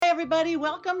everybody.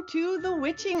 Welcome to the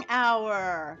witching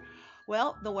hour.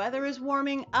 Well, the weather is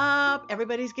warming up.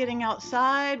 Everybody's getting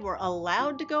outside. We're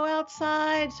allowed to go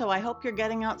outside. So I hope you're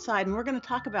getting outside. And we're going to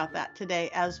talk about that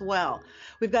today as well.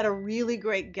 We've got a really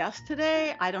great guest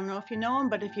today. I don't know if you know him,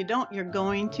 but if you don't, you're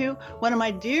going to. One of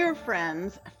my dear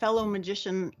friends, fellow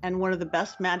magician, and one of the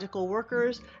best magical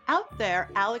workers out there,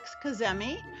 Alex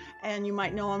Kazemi. And you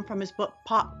might know him from his book,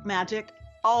 Pop Magic.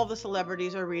 All the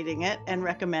celebrities are reading it and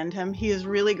recommend him. He is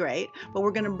really great, but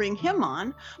we're going to bring him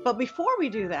on. But before we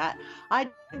do that, I'd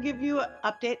give you an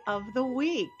update of the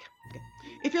week.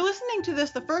 If you're listening to this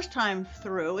the first time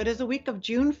through, it is a week of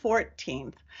June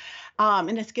 14th.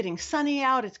 And it's getting sunny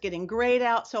out, it's getting great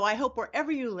out. So I hope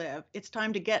wherever you live, it's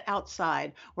time to get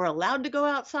outside. We're allowed to go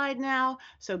outside now,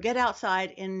 so get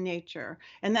outside in nature.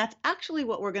 And that's actually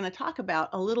what we're going to talk about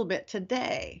a little bit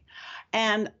today.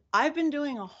 And I've been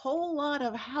doing a whole lot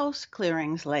of house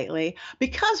clearings lately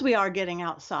because we are getting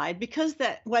outside, because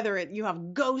that whether you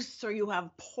have ghosts or you have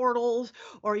portals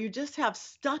or you just have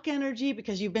stuck energy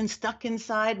because you've been stuck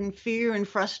inside in fear and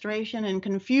frustration and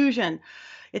confusion,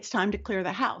 it's time to clear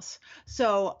the house.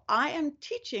 So I am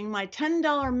teaching my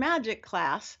 $10 magic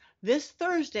class this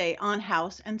Thursday on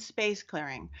house and space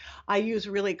clearing. I use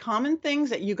really common things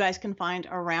that you guys can find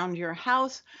around your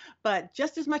house, but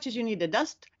just as much as you need to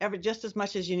dust, just as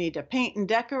much as you need to paint and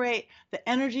decorate, the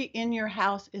energy in your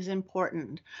house is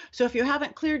important. So if you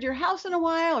haven't cleared your house in a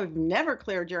while, or you've never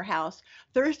cleared your house,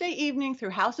 Thursday evening through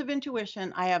House of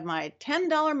Intuition, I have my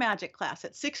 $10 magic class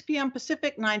at 6 p.m.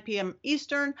 Pacific, 9 p.m.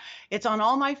 Eastern. It's on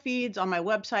all my feeds on my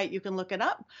website. You can look it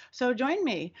up. So join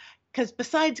me. Because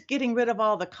besides getting rid of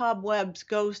all the cobwebs,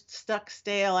 ghosts, stuck,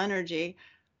 stale energy,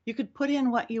 you could put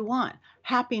in what you want.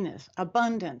 Happiness,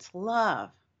 abundance, love.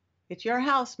 It's your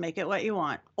house. Make it what you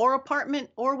want. Or apartment,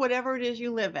 or whatever it is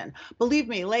you live in. Believe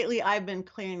me, lately I've been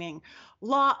cleaning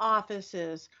law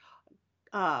offices,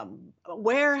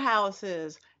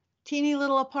 warehouses, teeny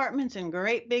little apartments, and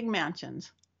great big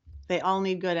mansions. They all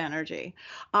need good energy.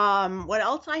 What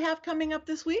else I have coming up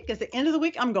this week is the end of the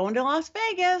week, I'm going to Las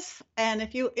Vegas. And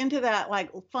if you into that like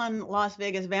fun Las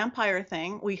Vegas vampire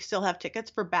thing, we still have tickets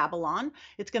for Babylon.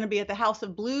 It's going to be at the House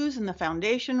of Blues in the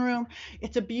Foundation Room.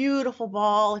 It's a beautiful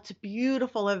ball. It's a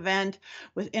beautiful event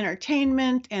with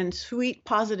entertainment and sweet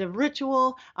positive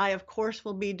ritual. I, of course,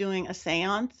 will be doing a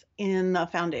seance in the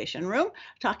Foundation Room,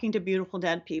 talking to beautiful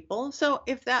dead people. So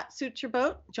if that suits your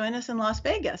boat, join us in Las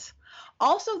Vegas.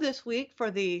 Also this week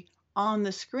for the on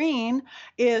the screen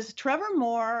is Trevor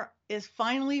Moore is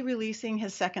finally releasing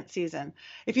his second season.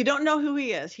 If you don't know who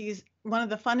he is, he's one of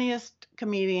the funniest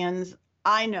comedians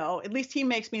I know. At least he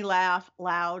makes me laugh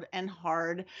loud and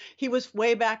hard. He was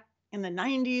way back in the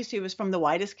 90s. He was from The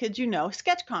Whitest Kids You Know,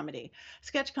 sketch comedy.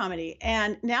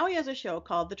 And now he has a show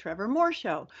called The Trevor Moore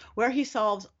Show, where he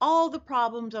solves all the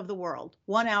problems of the world,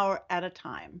 1 hour at a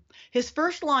time. His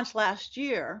first launch last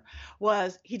year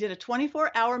was he did a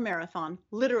 24-hour marathon,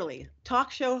 literally,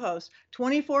 talk show host,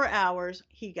 24 hours.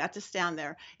 He got to stand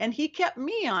there. And he kept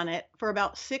me on it for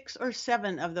about 6 or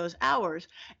 7 of those hours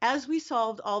as we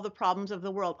solved all the problems of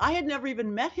the world. I had never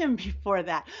even met him before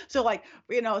that. So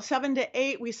 7 to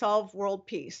 8, we solved world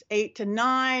peace. 8 to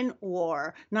 9,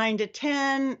 war. 9 to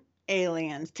 10,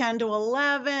 aliens. 10 to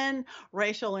 11,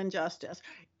 racial injustice.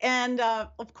 And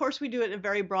of course, we do it a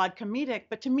very broad comedic,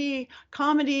 but to me,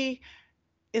 comedy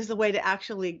is the way to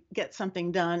actually get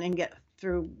something done and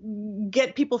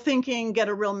get people thinking, get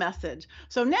a real message.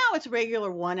 So now it's a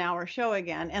regular 1 hour show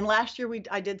again. And last year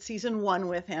I did season 1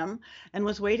 with him and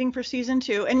was waiting for season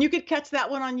 2. And you could catch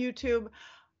that one on YouTube.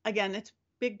 Again, it's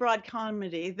big, broad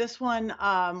comedy. This one,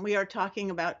 we are talking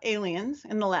about aliens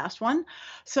in the last one.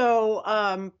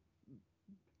 So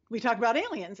we talked about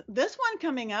aliens. This one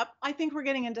coming up, I think we're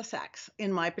getting into sex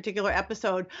in my particular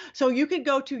episode. So you could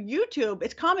go to YouTube.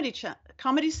 It's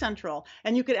Comedy Central,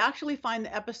 and you could actually find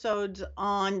the episodes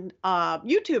on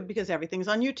YouTube because everything's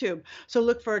on YouTube. So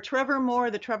look for Trevor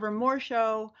Moore, The Trevor Moore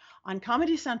Show on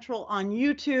Comedy Central on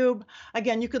YouTube.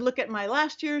 Again, you could look at my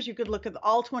last year's. You could look at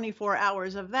all 24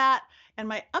 hours of that. And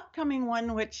my upcoming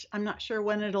one, which I'm not sure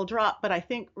when it'll drop, but I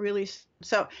think really.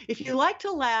 So if you like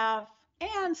to laugh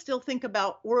and still think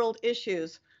about world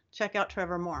issues, check out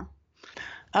Trevor Moore.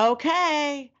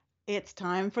 Okay, it's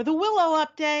time for the Willow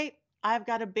update. I've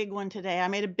got a big one today. I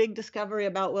made a big discovery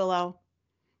about Willow.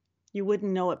 You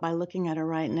wouldn't know it by looking at her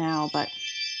right now, but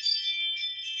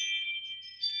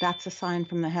that's a sign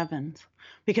from the heavens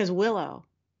because Willow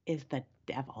is the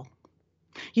devil.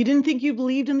 You didn't think you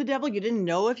believed in the devil? You didn't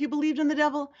know if you believed in the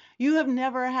devil? You have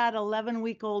never had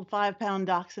 11-week-old 5-pound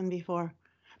dachshund before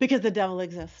because the devil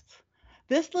exists.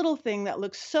 This little thing that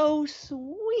looks so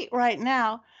sweet right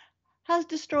now has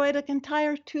destroyed an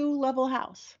entire 2-level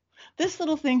house. This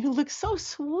little thing who looks so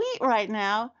sweet right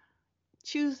now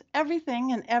chews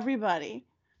everything and everybody.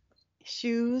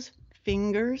 Shoes,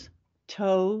 fingers,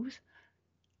 toes,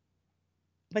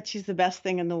 but she's the best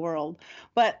thing in the world.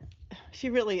 But she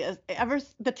really is.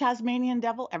 The Tasmanian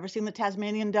devil, ever seen the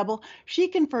Tasmanian devil? She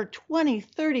can for 20,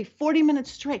 30, 40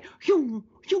 minutes straight. Shoom,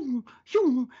 shoom,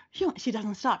 shoom, shoom. She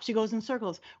doesn't stop. She goes in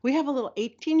circles. We have a little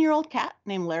 18-year-old cat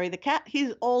named Larry the cat.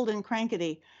 He's old and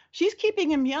crankety. She's keeping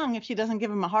him young if she doesn't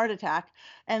give him a heart attack.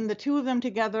 And the two of them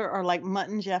together are like Mutt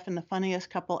and Jeff and the funniest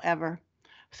couple ever.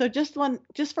 So just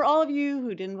for all of you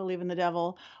who didn't believe in the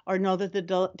devil or know that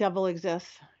the devil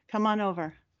exists, come on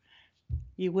over.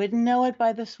 You wouldn't know it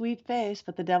by the sweet face,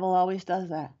 but the devil always does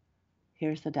that.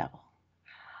 Here's the devil.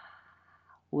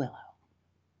 Willow.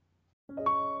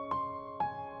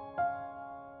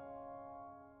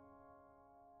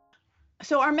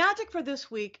 So our magic for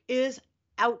this week is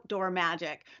outdoor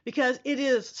magic because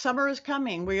summer is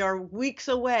coming. We are weeks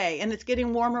away and it's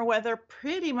getting warmer weather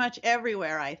pretty much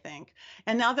everywhere, I think.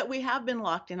 And now that we have been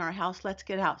locked in our house, let's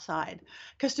get outside.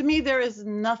 Because to me, there is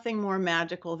nothing more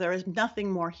magical. There is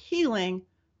nothing more healing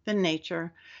than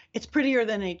nature. It's prettier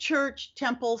than a church,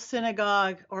 temple,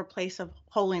 synagogue, or place of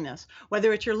holiness.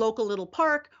 Whether it's your local little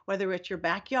park, whether it's your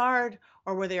backyard,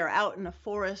 or whether you're out in a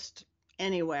forest,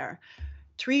 anywhere.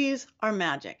 Trees are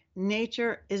magic.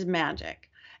 Nature is magic.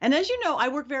 And as you know, I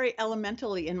work very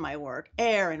elementally in my work,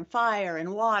 air and fire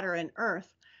and water and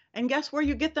earth. And guess where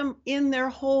you get them? In their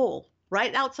whole,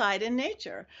 right outside in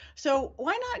nature. So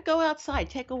why not go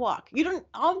outside, take a walk?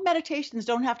 All meditations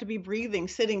don't have to be breathing,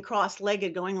 sitting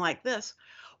cross-legged, going like this.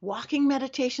 Walking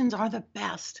meditations are the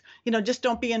best. Just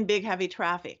don't be in big, heavy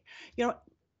traffic.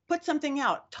 Put something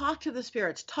out, talk to the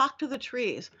spirits, talk to the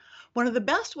trees. One of the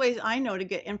best ways I know to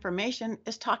get information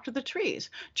is talk to the trees.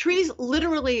 Trees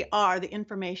literally are the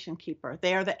information keeper.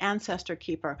 They are the ancestor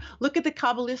keeper. Look at the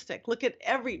Kabbalistic. Look at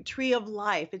every tree of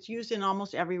life. It's used in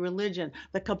almost every religion.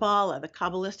 The Kabbalah, the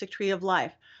Kabbalistic tree of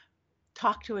life.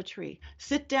 Talk to a tree.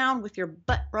 Sit down with your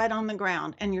butt right on the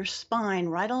ground and your spine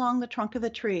right along the trunk of the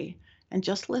tree and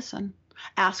just listen.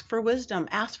 Ask for wisdom,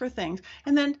 ask for things.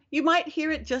 And then you might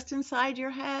hear it just inside your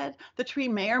head. The tree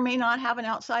may or may not have an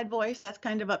outside voice. That's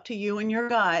kind of up to you and your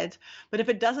guides. But if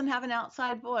it doesn't have an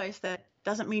outside voice, that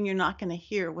doesn't mean you're not going to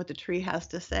hear what the tree has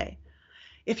to say.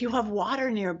 If you have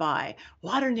water nearby,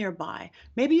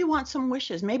 maybe you want some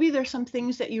wishes. Maybe there's some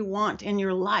things that you want in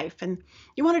your life and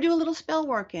you want to do a little spell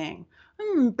working.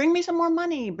 Bring me some more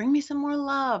money, bring me some more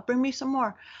love, bring me some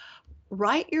more.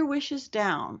 Write your wishes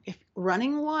down. If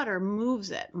running water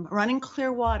moves it, running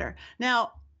clear water.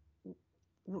 Now,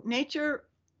 nature,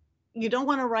 you don't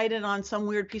want to write it on some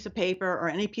weird piece of paper or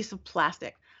any piece of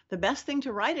plastic. The best thing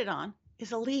to write it on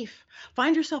is a leaf.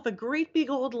 Find yourself a great big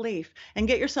old leaf and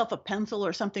get yourself a pencil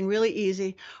or something really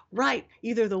easy. Write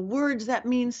either the words that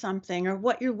mean something or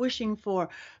what you're wishing for.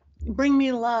 Bring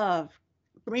me love.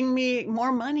 Bring me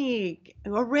more money,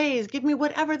 a raise. Give me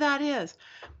whatever that is.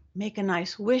 Make a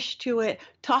nice wish to it,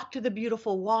 talk to the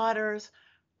beautiful waters,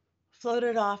 float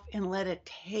it off and let it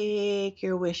take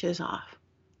your wishes off.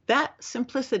 That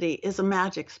simplicity is a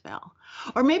magic spell.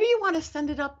 Or maybe you want to send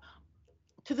it up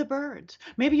to the birds.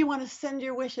 Maybe you want to send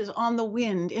your wishes on the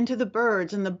wind into the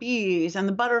birds and the bees and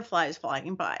the butterflies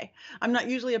flying by. I'm not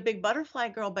usually a big butterfly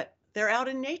girl, but they're out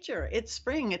in nature. It's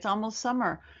spring, it's almost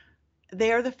summer.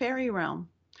 They are the fairy realm.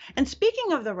 And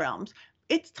speaking of the realms,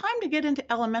 it's time to get into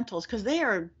elementals because they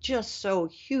are just so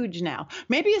huge now.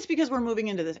 Maybe it's because we're moving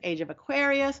into this age of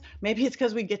Aquarius. Maybe it's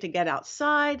because we get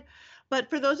outside. But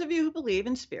for those of you who believe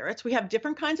in spirits, we have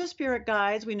different kinds of spirit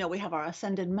guides. We know we have our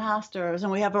ascended masters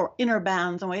and we have our inner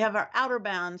bands and we have our outer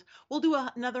bands. We'll do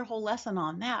another whole lesson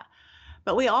on that.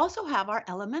 But we also have our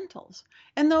elementals.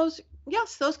 And those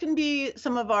can be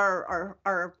some of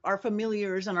our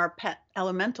familiars and our pet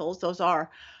elementals. Those are,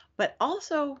 but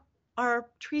also are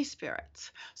tree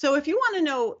spirits. So if you want to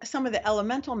know some of the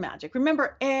elemental magic,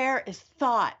 remember air is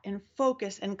thought and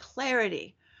focus and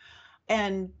clarity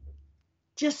and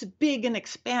just big and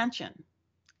expansion.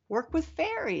 Work with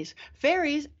fairies.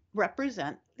 Fairies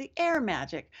represent the air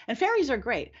magic. And fairies are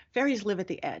great. Fairies live at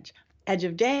the edge. Edge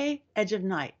of day, edge of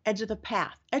night, edge of the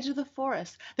path, edge of the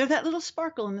forest. They're that little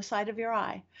sparkle in the side of your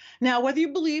eye. Now, whether you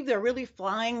believe they're really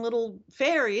flying little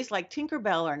fairies like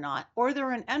Tinkerbell or not, or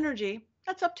they're an energy,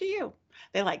 that's up to you.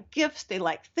 They like gifts, they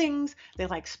like things, they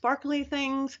like sparkly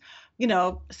things.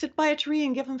 Sit by a tree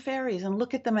and give them fairies and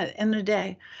look at them at the end of the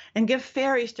day and give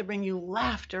fairies to bring you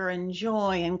laughter and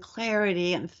joy and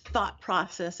clarity and thought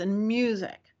process and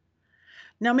music.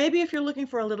 Now, maybe if you're looking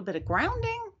for a little bit of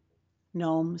grounding,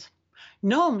 gnomes.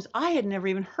 Gnomes, I had never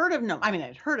even heard of gnomes. I mean,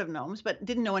 I'd heard of gnomes, but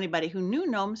didn't know anybody who knew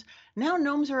gnomes. Now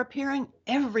gnomes are appearing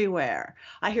everywhere.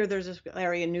 I hear there's this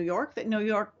area in New York that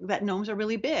gnomes are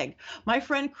really big. My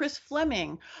friend Chris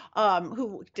Fleming,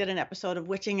 who did an episode of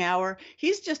Witching Hour,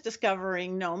 he's just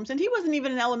discovering gnomes, and he wasn't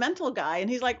even an elemental guy. And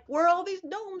he's like, where are all these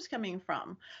gnomes coming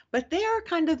from? But they are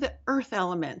kind of the earth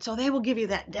element, so they will give you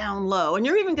that down low. And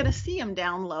you're even going to see them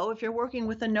down low if you're working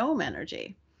with a gnome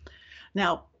energy.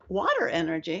 Now, water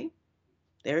energy,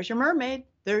 there's your mermaid,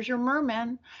 there's your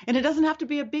merman. And it doesn't have to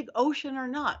be a big ocean or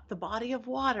not. The body of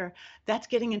water, that's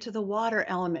getting into the water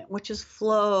element, which is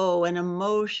flow and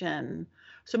emotion.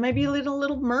 So maybe a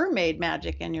little mermaid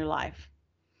magic in your life.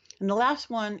 And the last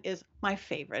one is my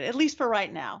favorite, at least for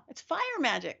right now. It's fire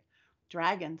magic.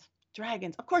 Dragons.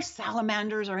 Dragons. Of course,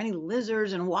 salamanders or any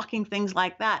lizards and walking things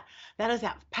like that. That is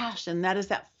that passion. That is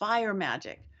that fire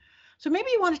magic. So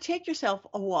maybe you want to take yourself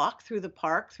a walk through the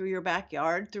park, through your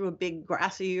backyard, through a big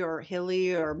grassy or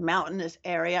hilly or mountainous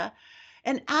area,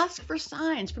 and ask for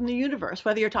signs from the universe,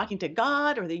 whether you're talking to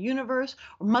God or the universe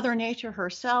or Mother Nature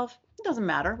herself. It doesn't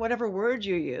matter, whatever words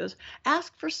you use.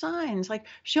 Ask for signs, like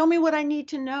show me what I need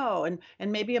to know,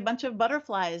 and maybe a bunch of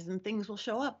butterflies and things will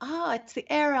show up. Ah, it's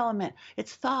the air element.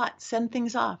 It's thought. Send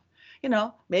things off.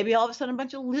 Maybe all of a sudden a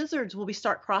bunch of lizards will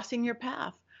start crossing your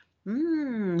path.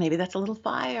 Maybe that's a little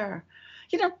fire.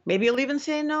 Maybe you'll even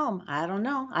see a gnome. I don't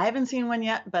know. I haven't seen one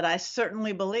yet, but I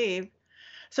certainly believe.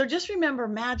 So just remember,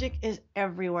 magic is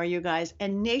everywhere, you guys,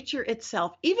 and nature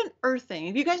itself, even earthing.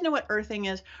 If you guys know what earthing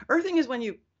is when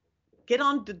you get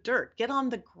on the dirt, get on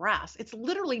the grass. It's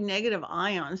literally negative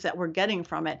ions that we're getting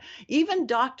from it. Even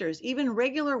doctors, even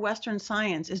regular Western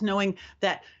science is knowing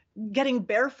that getting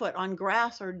barefoot on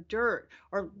grass or dirt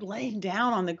or laying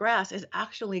down on the grass is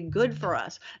actually good for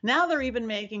us. Now they're even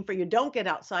making, for you don't get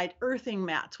outside, earthing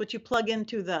mats, which you plug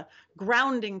into the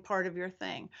grounding part of your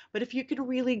thing. But if you can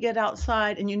really get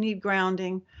outside and you need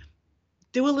grounding,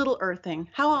 do a little earthing.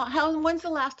 When's the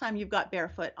last time you've got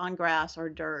barefoot on grass or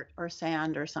dirt or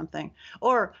sand or something?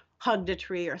 Or hugged a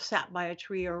tree or sat by a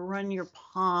tree or run your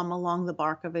palm along the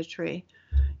bark of a tree?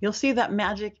 You'll see that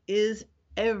magic is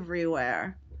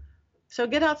everywhere. So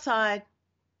get outside,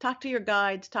 talk to your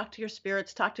guides, talk to your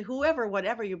spirits, talk to whoever,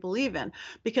 whatever you believe in.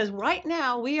 Because right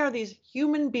now we are these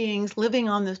human beings living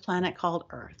on this planet called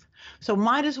Earth. So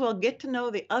might as well get to know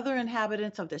the other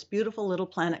inhabitants of this beautiful little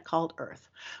planet called Earth.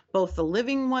 Both the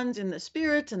living ones in the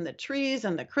spirits and the trees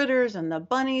and the critters and the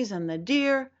bunnies and the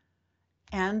deer,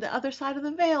 and the other side of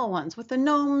the veil ones with the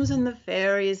gnomes and the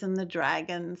fairies and the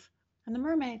dragons and the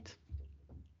mermaids.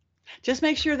 Just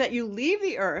make sure that you leave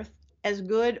the Earth as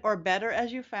good or better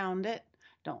as you found it.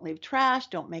 Don't leave trash,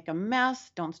 don't make a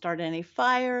mess, don't start any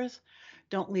fires,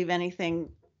 don't leave anything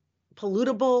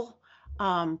pollutable.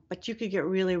 But you could get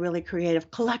really, really creative.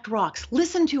 Collect rocks,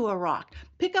 listen to a rock,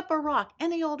 pick up a rock,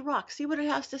 any old rock, see what it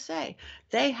has to say.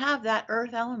 They have that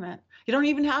earth element. You don't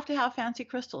even have to have fancy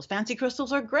crystals. Fancy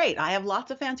crystals are great. I have lots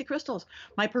of fancy crystals.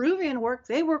 My Peruvian work,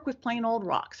 they work with plain old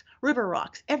rocks, river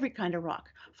rocks, every kind of rock.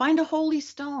 Find a holy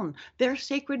stone. They're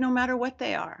sacred no matter what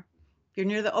they are. If you're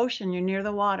near the ocean, you're near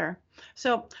the water.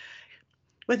 So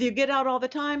whether you get out all the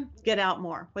time, get out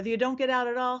more. Whether you don't get out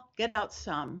at all, get out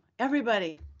some.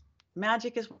 Everybody,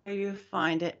 magic is where you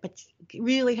find it, but it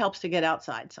really helps to get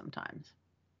outside sometimes.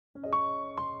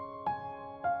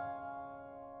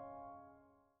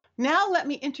 Now let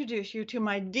me introduce you to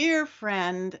my dear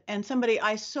friend and somebody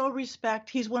I so respect.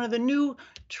 He's one of the new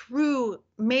true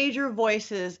major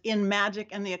voices in magic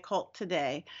and the occult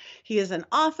today. He is an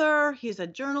author, he's a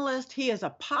journalist, he is a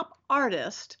pop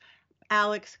artist,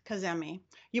 Alex Kazemi.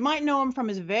 You might know him from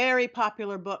his very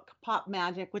popular book, Pop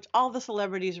Magic, which all the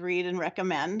celebrities read and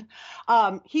recommend.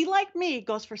 He, like me,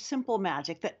 goes for simple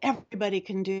magic that everybody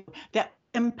can do, that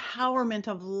empowerment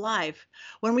of life.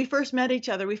 When we first met each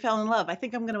other, we fell in love. I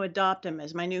think I'm going to adopt him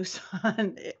as my new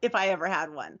son, if I ever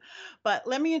had one. But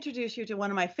let me introduce you to one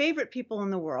of my favorite people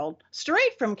in the world,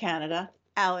 straight from Canada,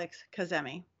 Alex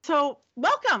Kazemi. So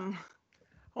welcome.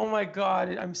 Oh my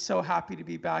God, I'm so happy to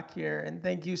be back here. And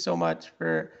thank you so much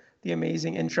for the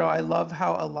amazing intro. I love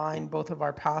how aligned both of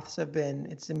our paths have been.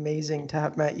 It's amazing to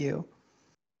have met you.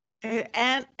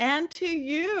 And to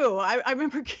you. I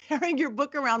remember carrying your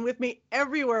book around with me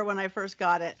everywhere when I first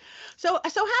got it. So how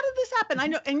did this happen? I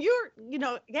know, and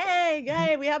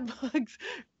yay, we have books.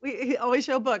 We always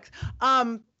show books.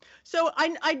 So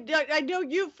I know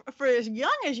you, for as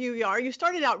young as you are, you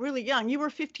started out really young. You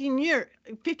were 15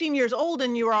 years old,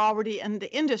 and you were already in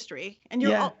the industry. And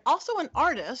you're also an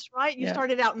artist, right? You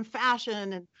started out in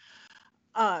fashion. And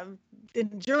uh,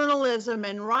 in journalism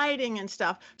and writing and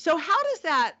stuff. So how does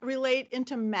that relate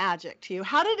into magic to you?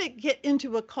 How did it get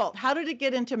into a cult? How did it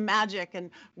get into magic and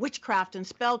witchcraft and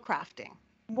spell crafting?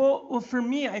 Well, for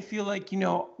me, I feel like,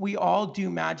 we all do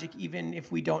magic even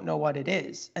if we don't know what it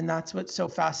is. And that's what's so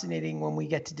fascinating when we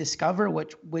get to discover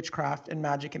what witchcraft and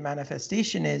magic and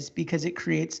manifestation is, because it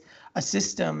creates a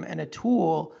system and a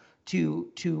tool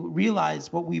to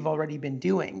realize what we've already been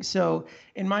doing. So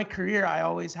in my career, I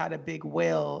always had a big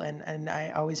will, and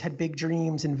I always had big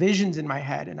dreams and visions in my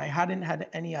head, and I hadn't had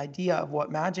any idea of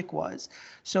what magic was.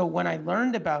 So when I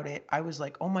learned about it, I was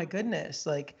like, oh my goodness,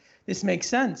 like, this makes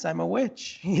sense. I'm a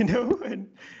witch,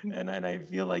 and I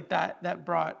feel like that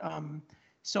brought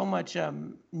so much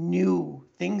new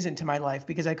things into my life,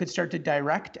 because I could start to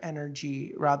direct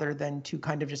energy rather than to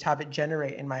kind of just have it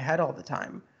generate in my head all the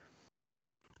time.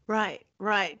 Right,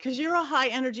 right. Because you're a high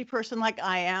energy person like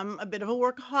I am, a bit of a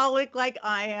workaholic like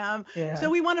I am. So Yeah.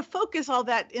 we want to focus all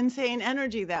that insane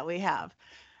energy that we have.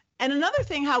 And another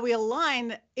thing, how we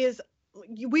align is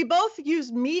we both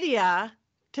use media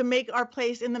to make our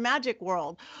place in the magic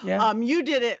world. Yeah. You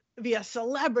did it via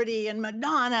celebrity and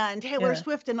Madonna and Taylor Yeah.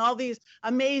 Swift and all these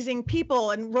amazing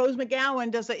people. And Rose McGowan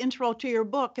does the intro to your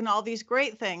book and all these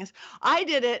great things. I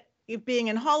did it being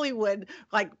in Hollywood,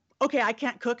 like, okay, I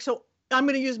can't cook, so I'm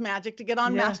going to use magic to get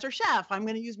on Yeah. Master Chef. I'm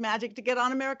going to use magic to get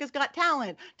on America's Got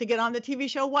Talent, to get on the TV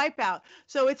show Wipeout.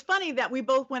 So it's funny that we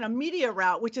both went a media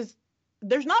route, which is,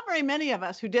 there's not very many of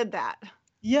us who did that.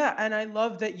 Yeah, and I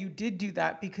love that you did do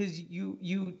that, because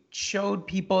you showed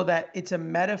people that it's a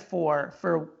metaphor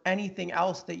for anything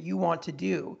else that you want to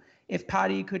do. If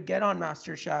Patty could get on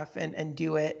MasterChef and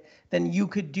do it, then you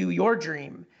could do your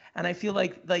dream. And I feel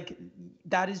like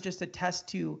that is just a test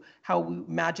to how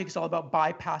magic is all about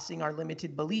bypassing our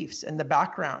limited beliefs and the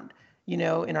background, in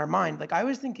our mind. Like, I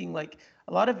was thinking, like,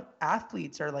 a lot of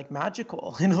athletes are like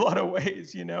magical in a lot of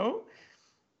ways.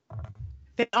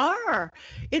 They are.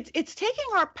 It's taking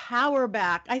our power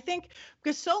back. I think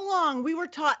because so long we were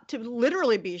taught to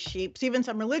literally be sheep. Even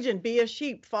some religion, be a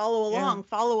sheep, Yeah.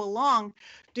 follow along,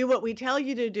 do what we tell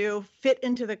you to do, fit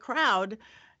into the crowd.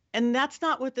 And that's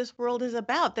not what this world is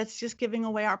about. That's just giving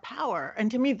away our power. And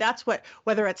to me, that's what,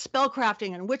 whether it's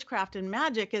spellcrafting and witchcraft and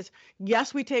magic, is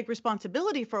yes, we take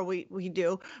responsibility for what we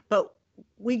do, but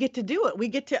we get to do it. We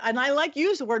get to, and I like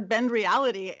use the word bend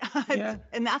reality. Yeah.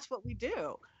 And that's what we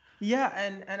do. Yeah,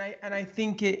 and I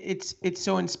think it's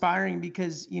so inspiring,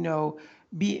 because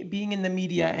being in the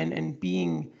media and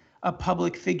being a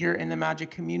public figure in the magic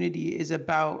community is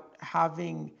about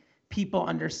having people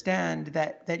understand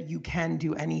that you can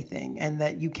do anything, and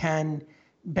that you can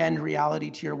bend reality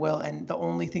to your will, and the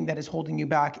only thing that is holding you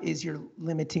back is your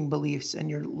limiting beliefs and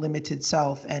your limited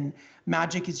self, and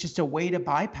magic is just a way to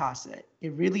bypass it.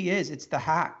 It really is. It's the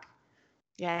hack.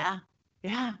 Yeah.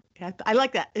 Yeah. Yeah. I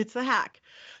like that. It's the hack.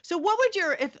 So what would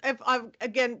your, if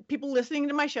again, people listening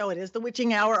to my show, it is the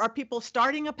witching hour. Are people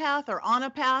starting a path or on a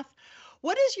path?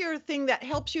 What is your thing that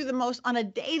helps you the most on a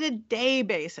day-to-day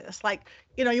basis? Like,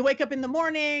 you wake up in the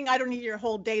morning, I don't need your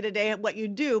whole day-to-day what you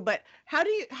do, but how do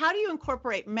you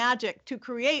incorporate magic to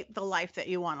create the life that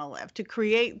you want to live, to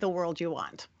create the world you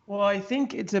want? Well, I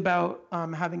think it's about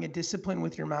having a discipline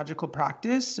with your magical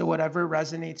practice. So whatever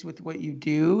resonates with what you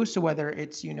do. So whether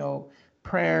it's,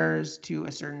 prayers to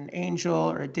a certain angel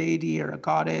or a deity or a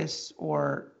goddess,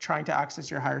 or trying to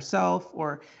access your higher self,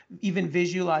 or even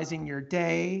visualizing your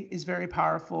day is very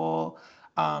powerful.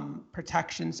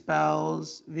 Protection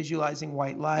spells, visualizing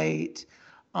white light.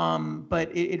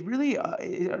 But it really,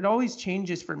 it always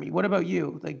changes for me. What about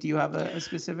you? Like, do you have a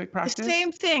specific The practice?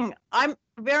 same thing. I'm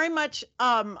very much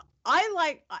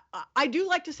I do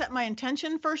like to set my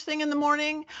intention first thing in the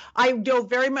morning. I do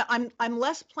very much I'm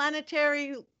less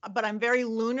planetary, but I'm very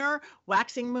lunar.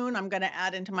 Waxing moon, I'm going to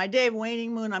add into my day.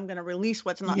 Waning moon, I'm going to release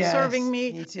what's not serving Yes,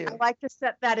 me. me I too. like to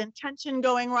set that intention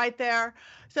going right there.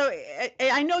 So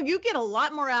I know you get a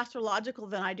lot more astrological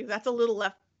than I do. That's a little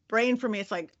left brain for me. It's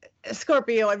like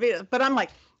Scorpio, but I'm like,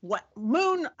 what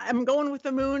moon? I'm going with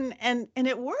the moon, and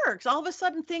it works. All of a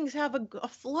sudden, things have a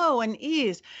flow and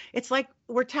ease. It's like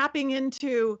we're tapping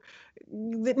into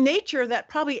the nature that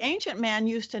probably ancient man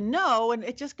used to know, and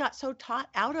it just got so taught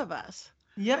out of us.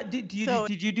 Yeah, So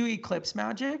did you do eclipse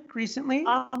magic recently?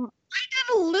 I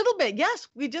did a little bit. Yes,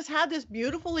 we just had this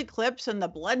beautiful eclipse and the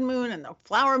blood moon and the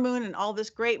flower moon and all this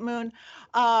great moon.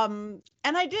 And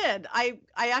I did. I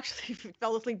actually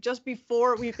fell asleep just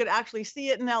before we could actually see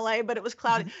it in LA, but it was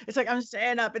cloudy. It's like I'm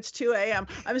staying up. It's 2 a.m.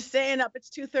 I'm staying up. It's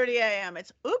 2:30 a.m.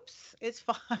 It's oops. It's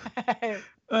 5.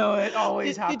 Oh, it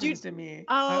always Did you? happens to me.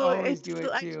 I Oh, always it's do it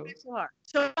actually too. so hard.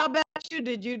 So how about you?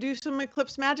 Did you do some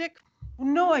eclipse magic?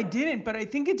 No, I didn't, but I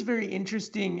think it's very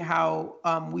interesting how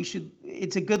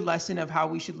it's a good lesson of how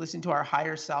we should listen to our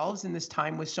higher selves in this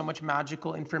time with so much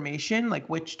magical information, like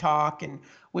witch talk and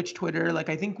witch Twitter. Like,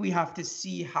 I think we have to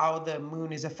see how the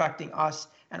moon is affecting us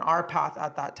and our path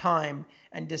at that time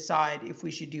and decide if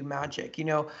we should do magic.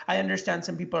 I understand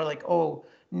some people are like, oh,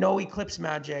 no eclipse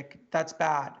magic, that's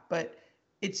bad. But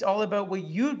it's all about what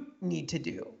you need to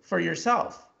do for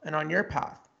yourself and on your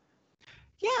path.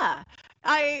 Yeah,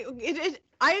 I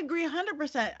agree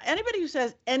 100%. Anybody who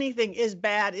says anything is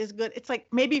bad is good, it's like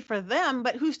maybe for them,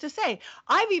 but who's to say?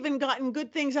 I've even gotten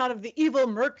good things out of the evil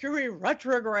Mercury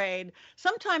retrograde.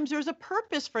 Sometimes there's a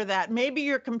purpose for that. Maybe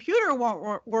your computer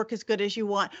won't work as good as you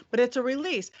want, but it's a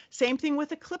release. Same thing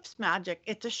with eclipse magic.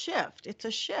 It's a shift. It's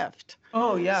a shift.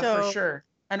 Oh yeah, for So, sure.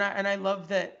 And I love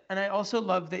that, and I also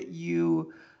love that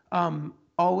you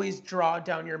always draw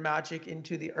down your magic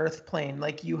into the earth plane.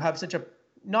 Like you have such a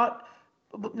not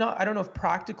not I don't know if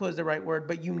practical is the right word,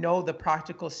 but the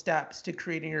practical steps to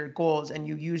creating your goals and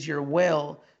you use your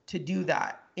will to do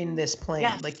that in this plane.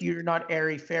 yes. Like you're not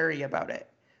airy fairy about it,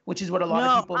 which is what a lot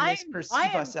of No, people I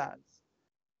misperceive us am as.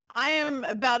 I am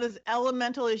about as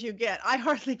elemental as you get. I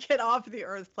hardly get off the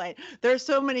earth plane. There's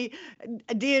so many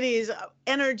deities,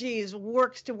 energies,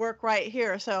 works to work right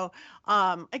here. So,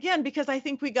 again, because I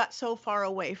think we got so far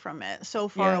away from it, so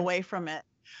far Yeah. away from it.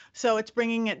 So it's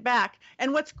bringing it back.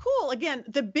 And what's cool, again,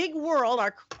 the big world,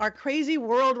 our crazy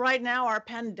world right now, our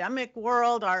pandemic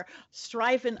world, our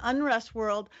strife and unrest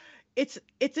world, it's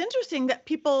interesting that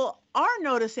people are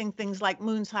noticing things like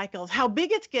moon cycles, how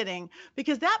big it's getting,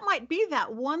 because that might be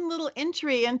that one little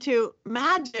entry into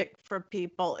magic for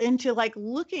people, into like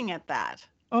looking at that.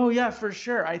 Oh yeah, for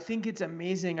sure. I think it's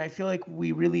amazing. I feel like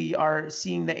we really are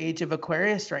seeing the age of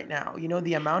Aquarius right now.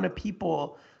 The amount of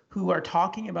people who are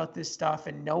talking about this stuff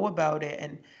and know about it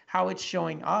and how it's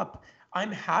showing up.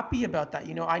 I'm happy about that.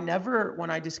 When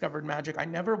I discovered magic, I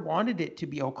never wanted it to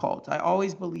be occult. I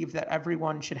always believed that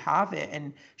everyone should have it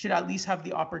and should at least have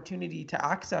the opportunity to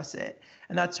access it.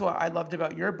 And that's what I loved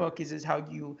about your book is how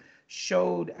you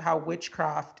showed how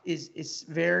witchcraft is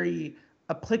very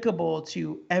applicable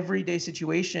to everyday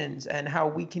situations and how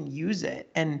we can use it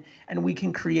and we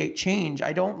can create change.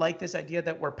 I don't like this idea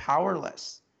that we're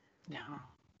powerless. No,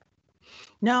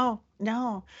 no,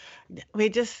 no. We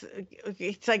just,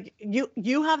 it's like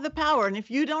you have the power, and if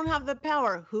you don't have the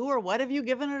power, who or what have you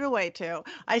given it away to?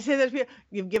 I say that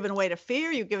you've given away to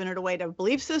fear, you've given it away to a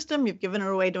belief system, you've given it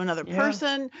away to another Yeah.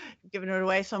 person, you've given it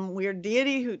away some weird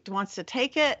deity who wants to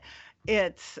take it.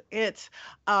 It's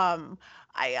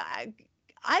I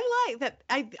I like that.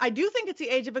 I do think it's the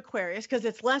age of Aquarius because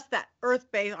it's less that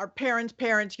earth-based, our parents,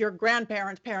 your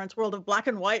grandparents' parents world of black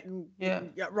and white and Yeah.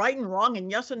 right and wrong and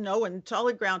yes and no and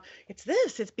solid ground. It's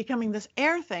becoming this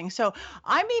air thing. So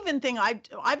I'm even thinking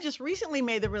I've just recently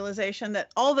made the realization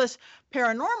that all this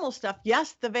paranormal stuff,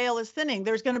 yes, the veil is thinning.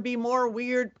 There's going to be more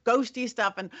weird ghosty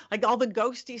stuff and like all the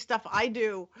ghosty stuff I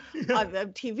do on the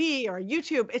TV or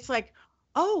YouTube. It's like,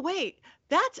 oh wait,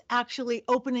 that's actually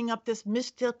opening up this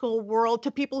mystical world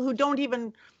to people who don't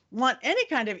even want any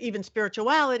kind of even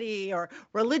spirituality or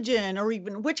religion or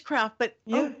even witchcraft. But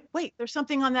Yeah. oh, wait, there's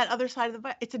something on that other side of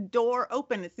the. It's a door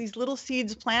open. It's these little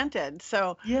seeds planted.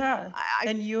 So Yeah. I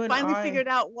And you and finally I figured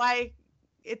out why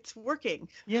it's working.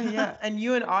 Yeah, yeah. And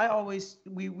you and I always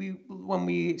we when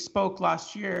we spoke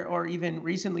last year or even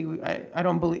recently, I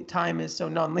don't believe time is so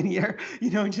nonlinear,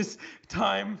 just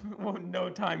time, well, no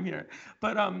time here.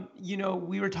 But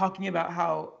we were talking about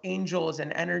how angels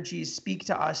and energies speak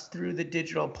to us through the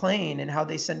digital plane and how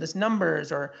they send us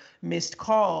numbers or missed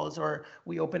calls or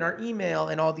we open our email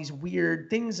and all these weird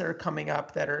things are coming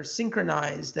up that are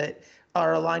synchronized that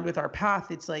are aligned with our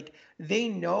path. It's like they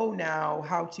know now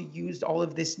how to use all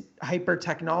of this hyper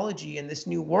technology in this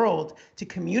new world to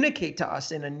communicate to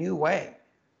us in a new way.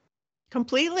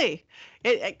 Completely.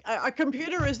 A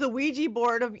computer is the Ouija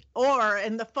board of or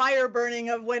and the fire burning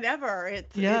of whatever.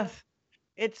 Yeah.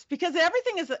 It's because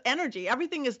everything is energy.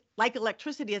 Everything is like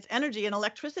electricity. It's energy, and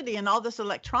electricity and all this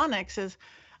electronics is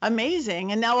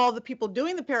amazing. And now all the people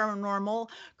doing the paranormal,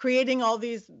 creating all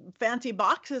these fancy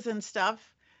boxes and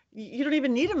stuff, you don't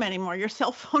even need them anymore. Your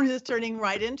cell phone is turning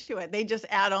right into it. They just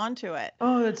add on to it.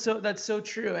 Oh, that's so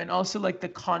true. And also like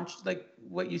like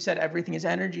what you said, everything is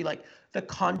energy, like the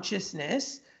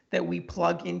consciousness that we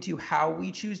plug into how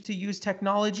we choose to use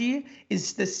technology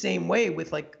is the same way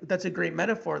with like that's a great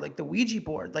metaphor, like the Ouija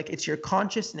board. Like it's your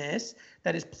consciousness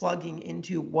that is plugging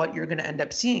into what you're going to end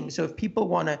up seeing. So if people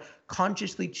want to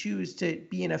consciously choose to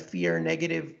be in a fear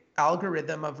negative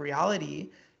algorithm of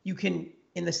reality, you can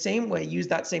in the same way use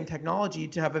that same technology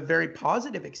to have a very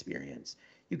positive experience.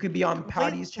 You could be on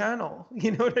Patty's Completely. channel.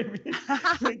 You know what I mean?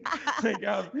 Like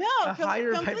No, a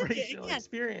higher completely. vibrational Again,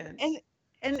 experience.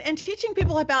 and and teaching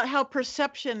people about how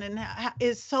perception and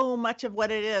is so much of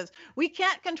what it is. We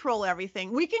can't control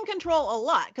everything. We can control a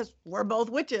lot because we're both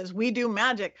witches. We do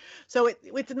magic. So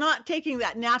it's not taking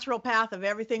that natural path of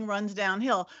everything runs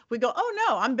downhill. We go, oh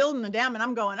no, I'm building the dam and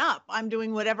I'm going up. I'm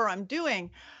doing whatever I'm doing.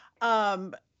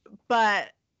 Um,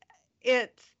 but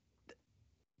it's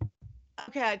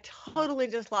okay. I totally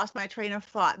just lost my train of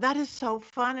thought. That is so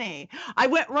funny. I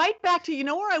went right back to, you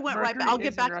know where I went right back? Mercury I'll get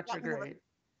is in back to that more. retrograde.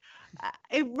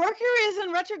 Mercury is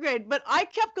in retrograde, but I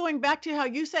kept going back to how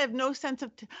you said have no sense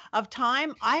of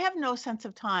time. I have no sense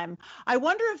of time. I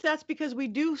wonder if that's because we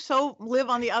do so live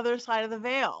on the other side of the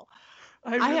veil.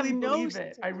 I I have really no believe it.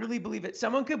 sense of I time. really believe it.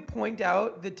 Someone could point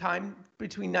out the time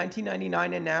between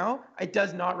 1999 and now. It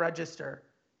does not register.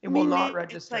 It I will mean, not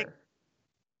it's like register.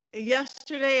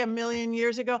 yesterday, a million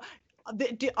years ago.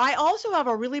 I also have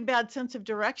a really bad sense of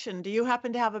direction. Do you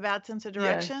happen to have a bad sense of Yes,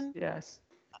 direction? yes.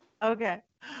 Okay.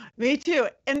 Me too.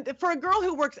 And for a girl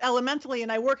who works elementally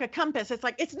and I work a compass, it's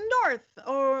like it's north.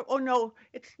 Or oh no,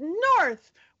 it's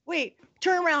north. Wait,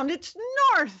 turn around, it's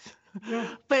north.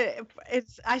 Yeah. But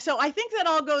I think that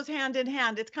all goes hand in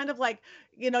hand. It's kind of like,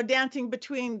 dancing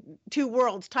between two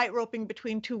worlds, tight-roping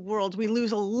between two worlds. We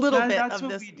lose a little bit That's of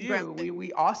what this we do. grounding.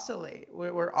 We oscillate.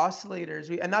 We're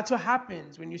oscillators. And that's what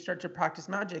happens when you start to practice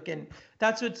magic. And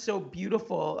that's what's so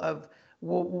beautiful of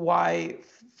why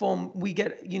we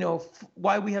get,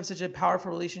 why we have such a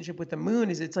powerful relationship with the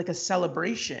moon is it's like a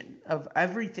celebration of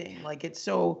everything. Like it's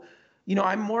so,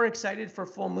 I'm more excited for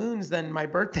full moons than my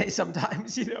birthday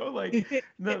sometimes, like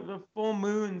the full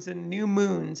moons and new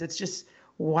moons. It's just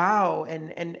wow.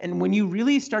 And when you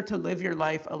really start to live your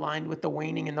life aligned with the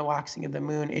waning and the waxing of the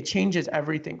moon, it changes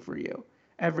everything for you.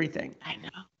 Everything. I know.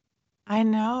 I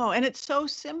know. And it's so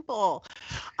simple.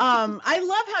 I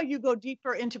love how you go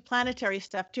deeper into planetary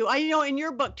stuff too. I know in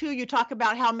your book too, you talk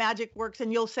about how magic works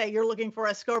and you'll say you're looking for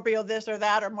a Scorpio this or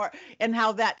that or more and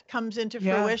how that comes into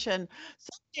Yeah. fruition.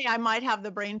 Someday I might have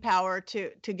the brain power to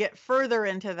get further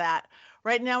into that.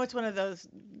 Right now it's one of those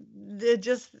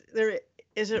there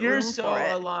isn't You're room for so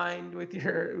it. aligned with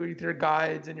your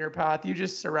guides and your path. You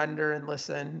just surrender and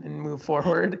listen and move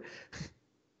forward.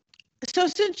 So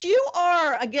since you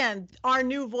are again our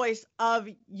new voice of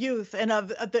youth and of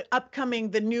the upcoming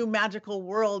the new magical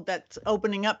world that's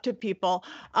opening up to people,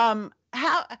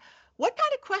 how what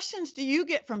kind of questions do you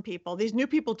get from people, these new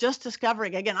people just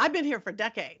discovering? Again, I've been here for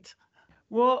decades.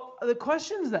 Well, the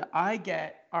questions that I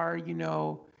get are,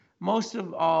 most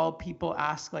of all people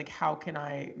ask like, how can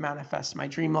I manifest my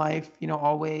dream life,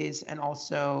 always. And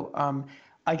also,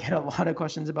 I get a lot of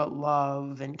questions about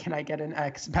love and can I get an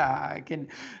ex back and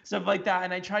stuff like that.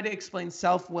 And I try to explain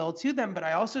self-will to them, but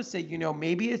I also say,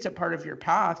 maybe it's a part of your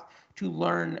path to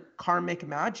learn karmic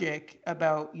magic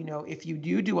about, if you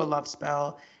do a love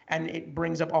spell and it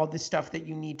brings up all this stuff that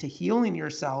you need to heal in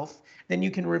yourself, then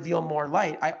you can reveal more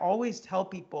light. I always tell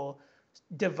people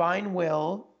divine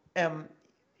will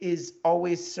is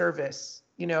always service,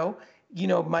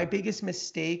 my biggest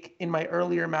mistake in my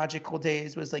earlier magical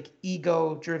days was like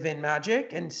ego driven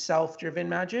magic and self driven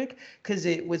magic because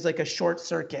it was like a short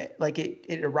circuit. Like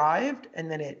it arrived and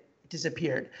then it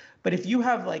disappeared. But if you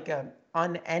have like a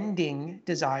unending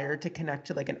desire to connect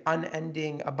to like an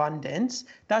unending abundance,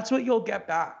 that's what you'll get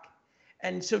back.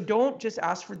 And so don't just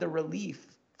ask for the relief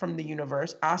from the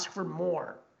universe, ask for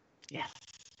more. Yes.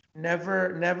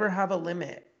 Never have a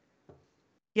limit.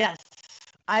 Yes,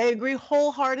 I agree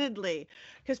wholeheartedly.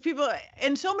 Because people,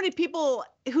 and so many people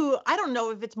who I don't know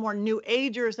if it's more new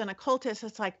agers than occultists,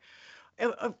 it's like,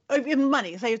 in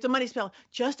money, say it's a money spell,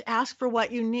 just ask for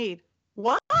what you need.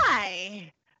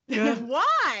 Why? Yeah.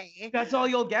 Why? That's all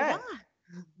you'll Why? get.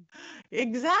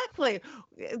 Exactly.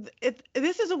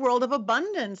 This is a world of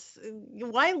abundance.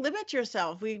 Why limit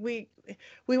yourself? We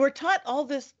were taught all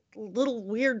this little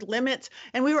weird limits,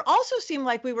 and we were also seemed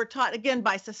like we were taught again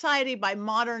by society, by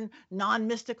modern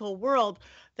non-mystical world,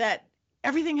 that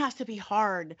everything has to be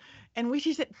hard, and we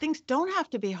teach that things don't have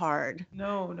to be hard.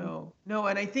 No.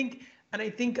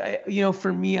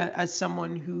 For me, as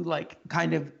someone who like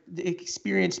kind of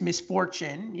experienced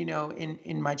misfortune,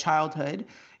 in my childhood,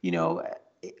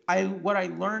 what I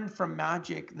learned from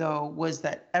magic though was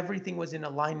that everything was in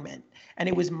alignment and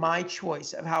it was my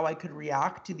choice of how I could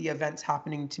react to the events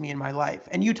happening to me in my life.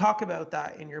 And you talk about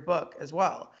that in your book as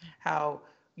well, how,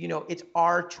 it's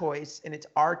our choice and it's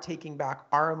our taking back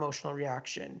our emotional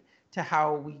reaction to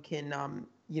how we can,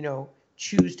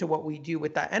 choose to what we do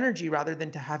with that energy rather than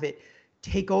to have it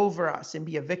take over us and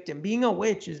be a victim. Being a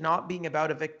witch is not being about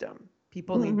a victim.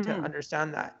 People need to Mm-hmm.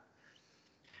 understand that.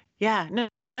 Yeah, no,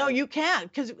 No, you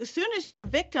can't, because as soon as you're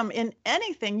a victim in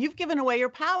anything, you've given away your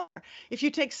power. If you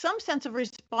take some sense of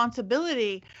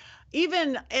responsibility,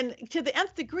 even and to the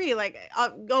nth degree, like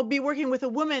I'll go be working with a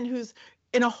woman who's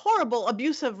in a horrible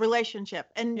abusive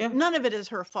relationship, and Yeah. none of it is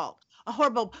her fault. A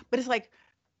horrible, but it's like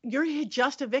you're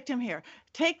just a victim here.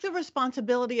 Take the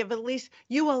responsibility of at least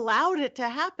you allowed it to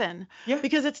happen, Yeah.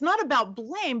 because it's not about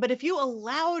blame, but if you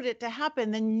allowed it to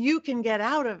happen, then you can get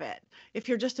out of it. If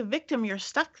you're just a victim, you're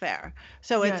stuck there.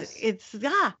 So Yes.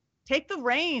 yeah, take the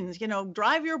reins,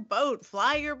 drive your boat,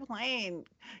 fly your plane,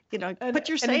 And put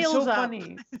your and it's sails so up.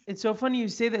 funny. It's so funny you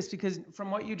say this because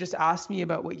from what you just asked me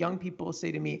about what young people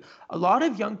say to me, a lot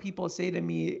of young people say to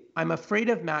me, I'm afraid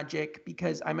of magic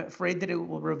because I'm afraid that it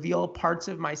will reveal parts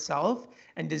of myself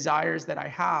and desires that I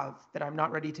have that I'm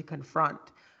not ready to confront.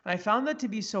 And I found that to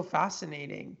be so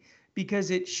fascinating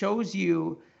because it shows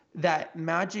you that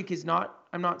magic is not,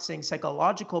 I'm not saying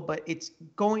psychological, but it's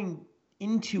going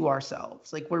into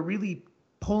ourselves. Like we're really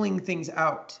pulling things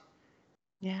out.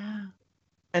 Yeah.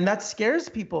 And that scares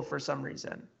people for some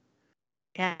reason.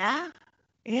 Yeah.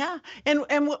 Yeah. And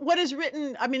what is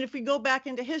written, I mean, if we go back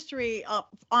into history,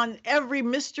 on every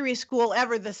mystery school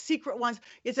ever, the secret ones,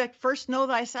 it's like first know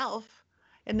thyself.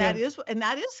 And Yeah,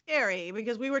 that is scary,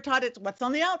 because we were taught it's what's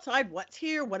on the outside, what's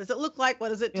here, what does it look like, what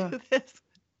does it yeah. do this?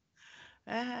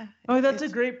 Ah, Oh, that's a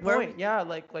it's great where point. Yeah,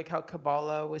 like how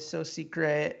Kabbalah was so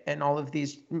secret and all of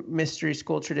these mystery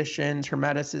school traditions,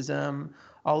 Hermeticism,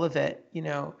 all of it,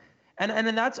 And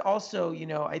then that's also,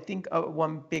 I think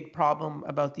one big problem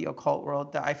about the occult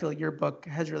world that I feel your book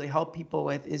has really helped people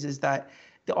with is that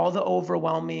all the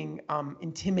overwhelming,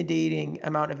 intimidating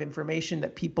amount of information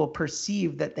that people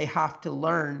perceive that they have to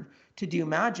learn to do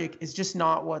magic is just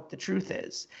not what the truth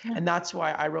is. yeah. And that's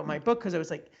why I wrote my book, because I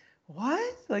was like,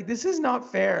 what? Like, this is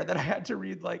not fair that I had to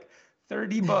read like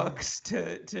 30 books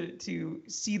to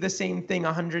see the same thing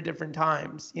 100 different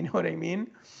times. You know what I mean?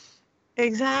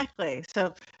 Exactly.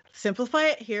 So simplify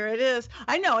it. Here it is.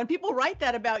 I know, and people write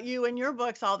that about you in your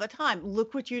books all the time.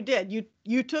 Look what you did.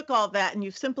 You took all that and you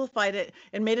simplified it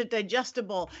and made it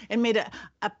digestible and made it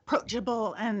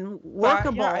approachable and Well, yeah, I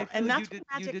workable. feel And you that's what did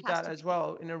magic has that to as be.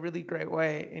 well in a really great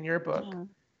way in your book. Yeah.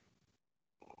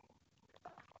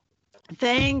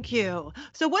 Thank you.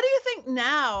 So, what do you think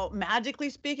now, magically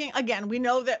speaking? Again, we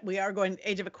know that we are going to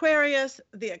Age of Aquarius,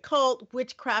 the occult,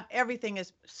 witchcraft, everything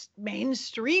is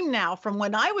mainstream now. From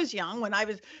when I was young, when I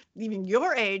was even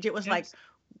your age, it was like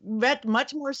Yes.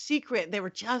 much more secret. They were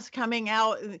just coming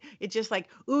out. It's just like,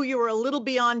 ooh, you were a little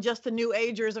beyond just the New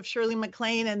Agers of Shirley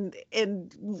MacLaine, and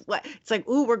it's like,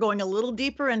 ooh, we're going a little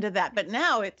deeper into that. But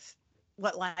now it's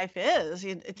what life is.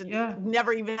 It's Yeah.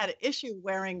 never even had an issue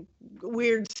wearing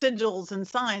weird sigils and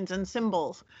signs and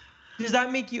symbols. Does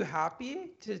that make you happy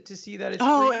to see that it's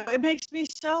Oh, free? it makes me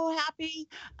so happy,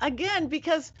 again,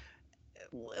 because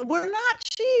we're not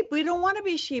sheep. We don't want to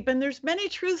be sheep, and there's many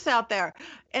truths out there.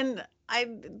 And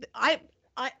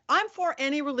I, I'm for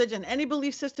any religion, any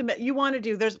belief system that you want to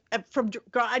do. There's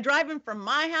I driving from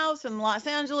my house in Los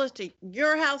Angeles to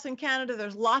your house in Canada.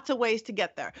 There's lots of ways to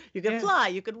get there. You could Yeah. fly,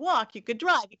 you could walk, you could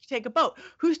drive, you could take a boat.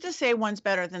 Who's to say one's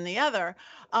better than the other?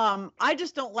 I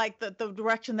just don't like the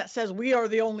direction that says we are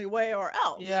the only way or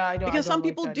else. Yeah, I Because don't some like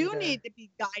people that do either. need to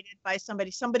be guided by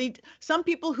somebody. Some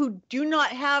people who do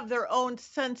not have their own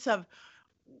sense of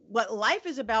what life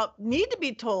is about need to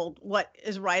be told what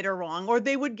is right or wrong, or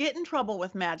they would get in trouble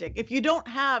with magic. If you don't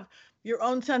have your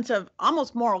own sense of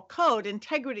almost moral code,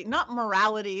 integrity, not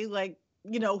morality, like,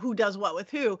 who does what with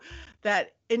who,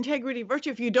 that integrity, virtue,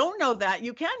 if you don't know that,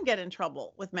 you can get in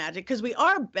trouble with magic, because we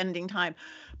are bending time.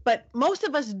 But most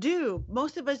of us do.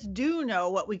 Most of us do know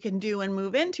what we can do and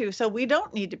move into. So we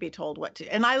don't need to be told what to.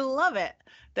 And I love it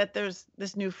that there's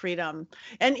this new freedom.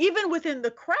 And even within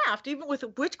the craft, even with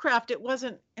witchcraft, it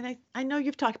wasn't, and I know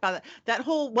you've talked about that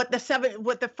whole, what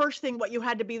the first thing, what you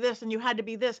had to be this and you had to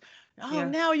be this. Oh, Yeah.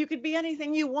 now you could be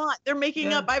anything you want. They're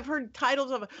making Yeah. up, I've heard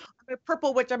titles of, I'm a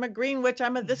purple witch, I'm a green witch,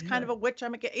 I'm a this kind Yeah. of a witch,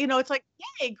 it's like,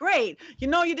 yay, great. You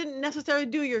didn't necessarily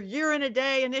do your year in a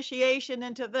day initiation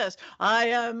into this. I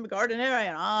am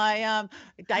Gardnerian, I am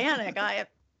Dianic,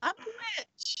 I'm a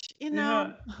witch,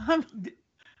 Yeah. I'm,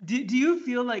 D- do you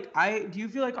feel like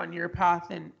on your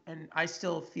path, and I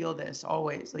still feel this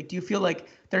always, like, do you feel like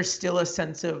there's still a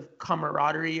sense of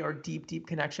camaraderie or deep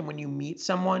connection when you meet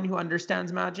someone who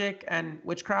understands magic and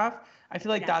witchcraft? I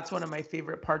feel like that's one of yes. my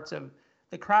favorite parts of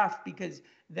the craft, because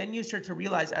then you start to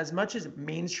realize, as much as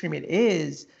mainstream it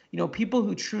is, people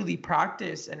who truly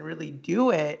practice and really do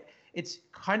it, it's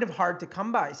kind of hard to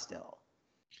come by still.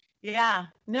 Yeah,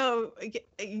 no,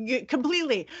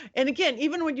 completely. And again,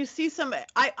 even when you see some,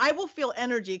 I will feel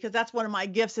energy because that's one of my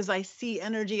gifts is I see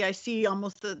energy. I see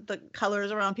almost the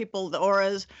colors around people, the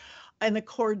auras and the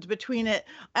cords between it.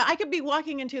 I could be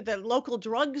walking into the local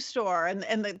drugstore and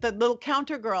the little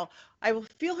counter girl. I will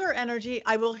feel her energy.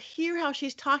 I will hear how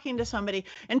she's talking to somebody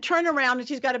and turn around and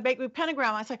she's got a bakery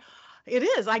pentagram. I say, it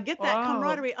is. I get that Wow.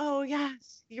 camaraderie. Oh,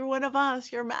 yes, you're one of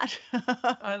us. You're Matt.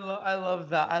 I love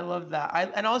that. I love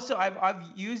that. And also I've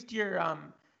used your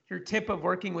tip of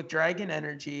working with dragon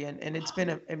energy, and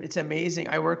it's amazing.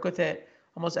 I work with it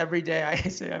almost every day.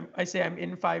 I say I'm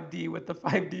in 5D with the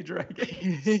 5D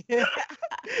dragons. It Yeah.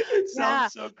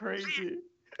 sounds so crazy.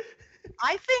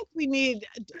 I think we need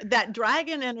that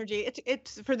dragon energy.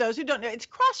 It's for those who don't know, it's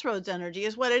crossroads energy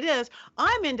is what it is.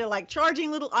 I'm into like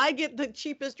charging little. I get the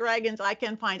cheapest dragons I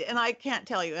can find, and I can't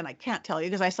tell you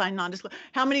because I signed non-disclosure.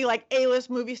 How many like A-list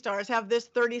movie stars have this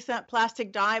 30-cent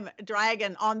plastic dime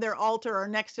dragon on their altar or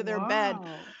next to their bed?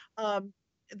 Wow. Um,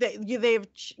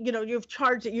 you've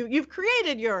charged it. You've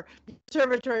created your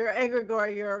observatory, your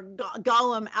egregore, your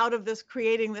golem out of this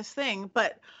creating this thing,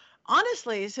 but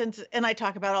honestly, and I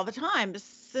talk about all the time,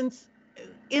 since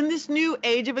in this new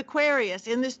age of Aquarius,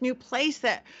 in this new place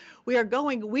that we are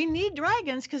going, we need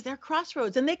dragons because they're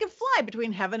crossroads and they can fly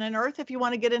between heaven and earth if you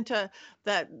want to get into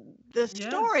that the Yes.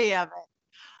 story of it.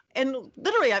 And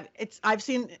literally, I've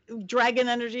seen dragon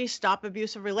energy stop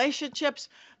abusive relationships.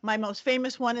 My most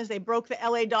famous one is they broke the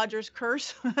LA Dodgers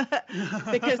curse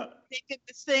because they did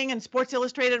this thing and Sports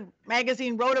Illustrated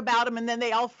magazine wrote about them and then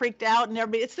they all freaked out and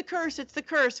everybody, it's the curse, it's the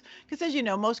curse. Because as you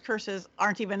know, most curses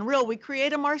aren't even real. We create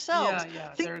them ourselves. Yeah,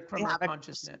 yeah. Think They're we from our have a curse.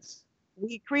 consciousness.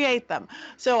 We create them.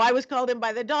 So I was called in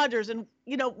by the Dodgers and,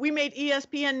 we made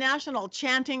ESPN National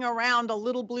chanting around a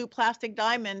little blue plastic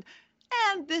diamond.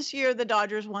 And this year the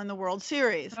Dodgers won the World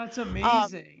Series. That's Um,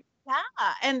 amazing.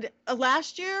 yeah, and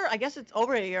last year, I guess it's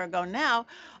over a year ago now,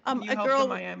 Can you a help the girl,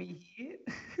 Miami Heat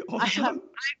I, also?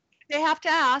 they have to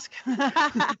ask. Oh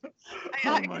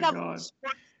I my could have God.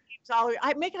 sports teams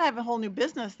I make it have a whole new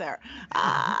business there.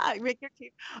 Make your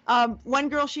team. One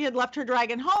girl, she had left her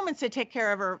dragon home and said, take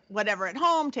care of her, whatever at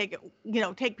home, take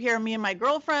it, take care of me and my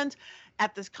girlfriends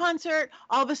at this concert.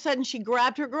 All of a sudden she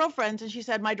grabbed her girlfriends and she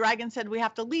said, my dragon said we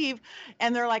have to leave.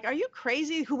 And they're like, are you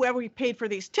crazy? Whoever we paid for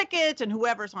these tickets and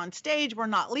whoever's on stage, we're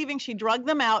not leaving. She drugged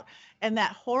them out. And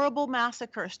that horrible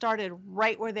massacre started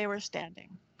right where they were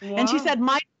standing. And she said, Wow.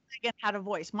 my dragon had a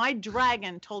voice. My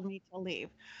dragon told me to leave.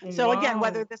 So again,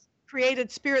 whether Wow. this created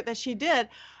spirit that she did,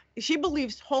 she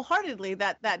believes wholeheartedly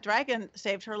that that dragon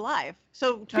saved her life.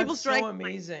 So That's people's so dragon,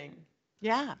 amazing.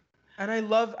 yeah, And I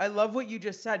love what you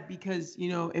just said because,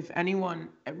 if anyone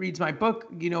reads my book,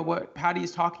 what Patty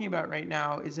is talking about right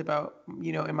now is about,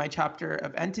 in my chapter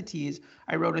of entities,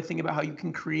 I wrote a thing about how you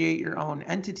can create your own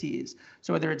entities.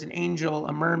 So whether it's an angel,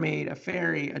 a mermaid, a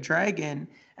fairy, a dragon,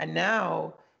 and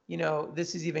now,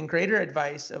 this is even greater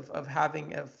advice of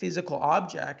having a physical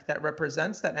object that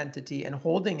represents that entity and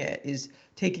holding it is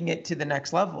taking it to the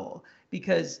next level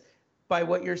because by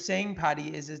what you're saying, Patty,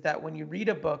 is that when you read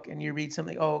a book and you read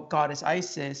something, oh, Goddess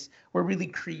Isis, we're really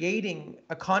creating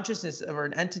a consciousness or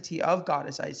an entity of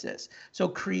Goddess Isis. So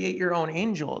create your own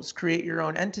angels, create your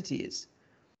own entities.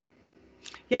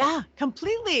 yeah,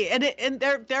 completely. And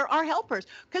there are helpers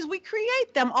because we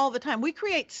create them all the time. We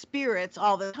create spirits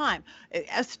all the time.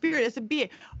 A spirit is a being.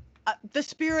 The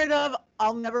spirit of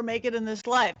I'll never make it in this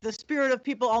life, the spirit of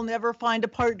people I'll never find a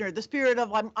partner, the spirit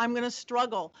of I'm going to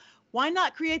struggle. Why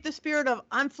not create the spirit of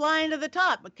I'm flying to the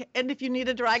top? And if you need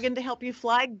a dragon to help you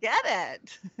fly, get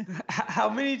it. How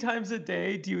many times a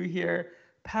day do you hear,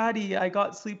 Patty, I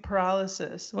got sleep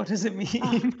paralysis? What does it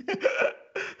Oh, mean?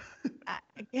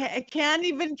 I can't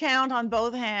even count on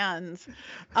both hands.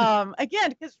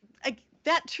 Again, because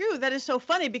that is so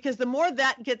funny because the more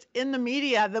that gets in the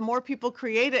media, the more people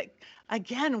create it.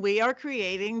 Again, we are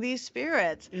creating these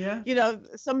spirits. Yeah.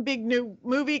 Some big new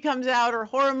movie comes out or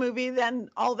horror movie, then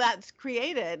all that's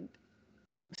created.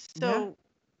 Yeah. So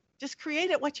just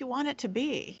create it what you want it to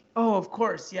be. Oh, of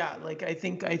course. Yeah. Like I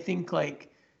think like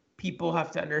people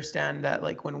have to understand that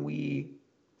like when we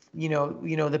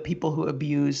the people who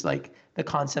abuse like the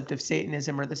concept of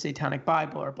Satanism or the Satanic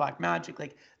Bible or black magic,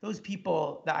 like those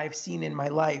people that I've seen in my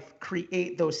life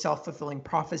create those self-fulfilling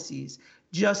prophecies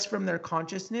just from their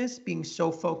consciousness being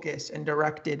so focused and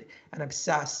directed and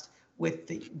obsessed with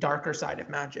the darker side of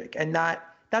magic. And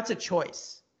that's a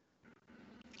choice.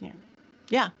 Yeah.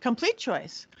 Yeah. Complete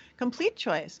choice. Complete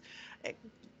choice.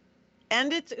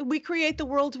 And we create the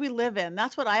worlds we live in.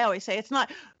 That's what I always say. It's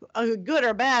not good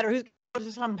or bad or who's going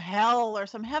to some hell or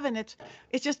some heaven. It's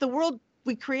just the world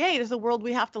we create is the world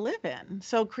we have to live in.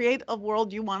 So create a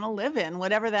world you want to live in,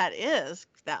 whatever that is.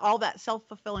 That all that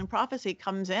self-fulfilling prophecy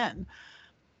comes in.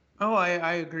 Oh,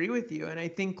 I agree with you. And I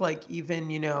think like even,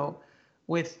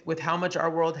 with how much our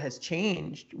world has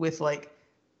changed with like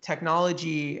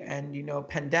technology and,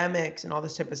 pandemics and all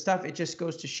this type of stuff, it just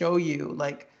goes to show you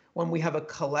like when we have a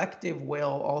collective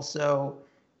will also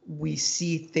we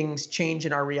see things change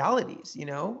in our realities,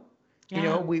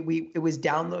 Yeah. we it was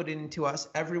downloaded into us,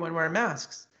 everyone wear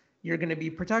masks. You're going to be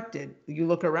protected. You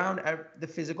look around the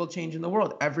physical change in the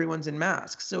world, everyone's in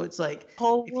masks. So it's like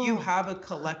Whole if you world. have a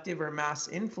collective or mass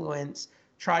influence,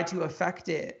 try to affect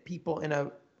people in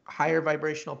a higher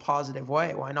vibrational positive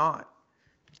way. Why not?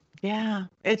 Yeah,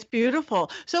 it's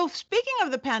beautiful. So speaking of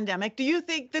the pandemic, do you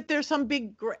think that there's some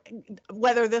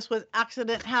whether this was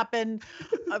accident happened,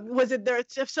 was it there's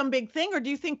just some big thing, or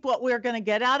do you think what we're going to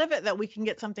get out of it, that we can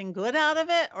get something good out of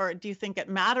it, or do you think it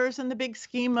matters in the big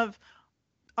scheme of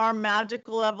our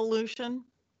magical evolution?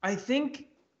 I think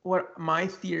what my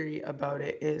theory about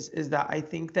it is that I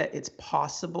think that it's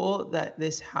possible that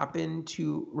this happened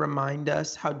to remind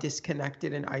us how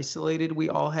disconnected and isolated we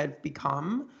all had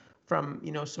become from,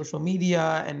 social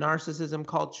media and narcissism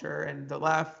culture and the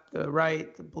left, the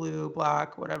right, the blue,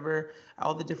 black, whatever,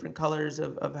 all the different colors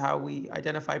of how we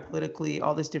identify politically,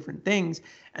 all these different things.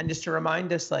 And just to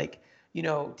remind us, like,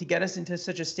 to get us into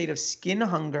such a state of skin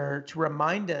hunger, to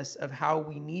remind us of how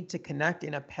we need to connect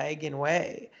in a pagan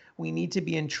way. We need to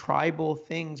be in tribal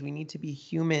things. We need to be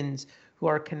humans who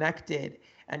are connected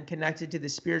and connected to the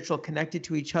spiritual, connected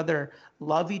to each other,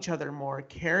 love each other more,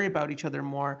 care about each other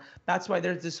more. That's why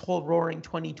there's this whole roaring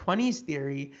 2020s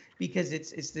theory, because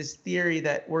it's this theory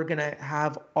that we're going to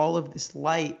have all of this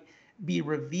light be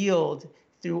revealed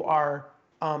through our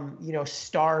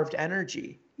starved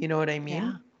energy. You know what I Yeah.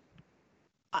 mean?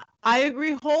 I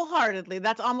agree wholeheartedly.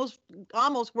 That's almost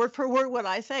word for word what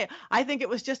I say. I think it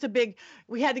was just a big,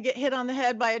 we had to get hit on the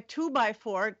head by a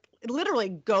 2x4. Literally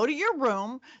go to your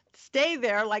room, stay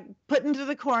there, like put into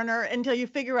the corner until you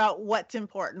figure out what's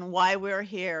important, why we're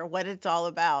here, what it's all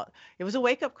about. It was a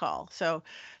wake-up call. So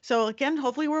again,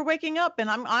 hopefully we're waking up,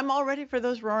 and I'm all ready for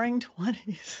those roaring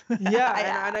 20s. Yeah,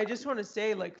 I, and I just want to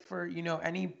say, like, for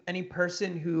any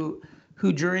person who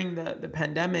during the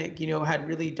pandemic, had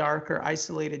really dark or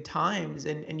isolated times,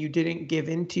 and you didn't give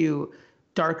into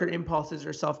darker impulses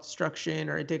or self-destruction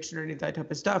or addiction or any of that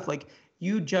type of stuff, like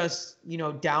you just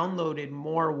downloaded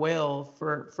more will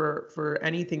for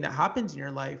anything that happens in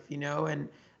your life, and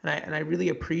I really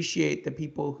appreciate the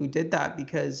people who did that,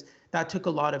 because that took a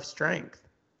lot of strength.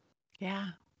 yeah,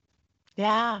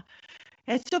 yeah.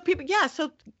 And so people, yeah,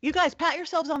 so you guys pat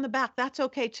yourselves on the back. That's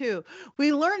okay too.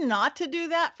 We learn not to do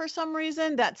that for some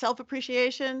reason, that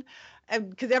self-appreciation,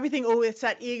 because everything, oh, it's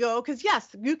that ego. Because yes,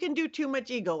 you can do too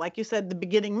much ego. Like you said, the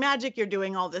beginning magic, you're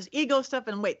doing all this ego stuff,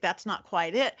 and wait, that's not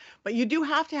quite it. But you do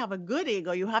have to have a good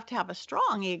ego. You have to have a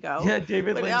strong ego. Yeah,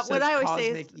 David Lynch What says I always say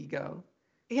is, cosmic ego.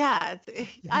 yeah,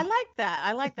 I like that.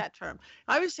 I like that term.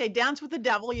 I always say dance with the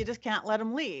devil, you just can't let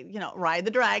him lead. Ride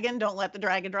the dragon, don't let the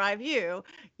dragon drive you.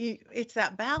 It's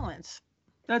that balance.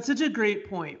 That's such a great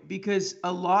point, because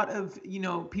a lot of,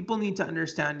 people need to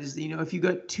understand is, if you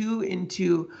get too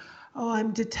into, oh,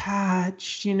 I'm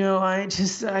detached, I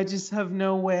just have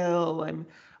no will. I'm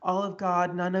all of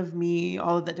God, none of me,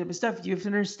 all of that type of stuff. You have to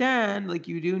understand, like,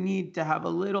 you do need to have a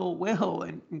little will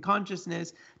and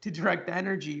consciousness to direct the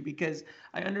energy, because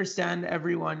I understand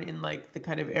everyone in like the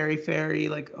kind of airy fairy,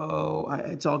 like, oh,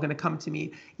 it's all going to come to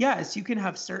me. Yes, you can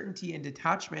have certainty and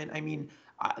detachment. I mean,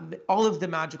 all of the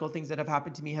magical things that have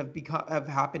happened to me have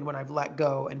happened when I've let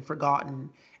go and forgotten.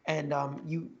 And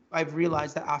I've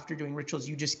realized that after doing rituals,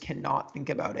 you just cannot think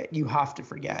about it. You have to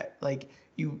forget, like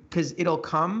because it'll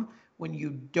come when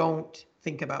you don't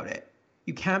think about it.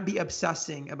 You can't be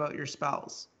obsessing about your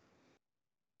spells.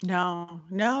 No,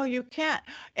 no, you can't.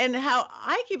 And how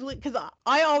I keep, because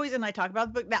I always, and I talk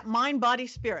about the book, that mind, body,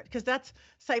 spirit, because that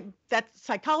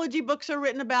psychology books are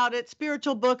written about it,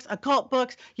 spiritual books, occult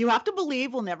books. You have to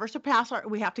believe we'll never surpass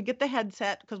we have to get the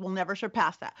headset because we'll never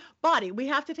surpass that. Body, we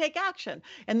have to take action.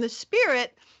 And the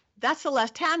spirit, that's the less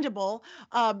tangible.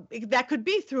 That could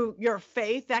be through your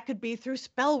faith. That could be through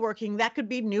spell working. That could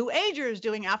be new agers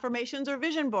doing affirmations or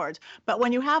vision boards. But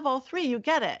when you have all three, you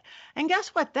get it. And guess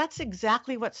what? That's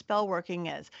exactly what spell working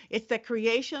is. It's the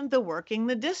creation, the working,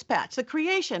 the dispatch, the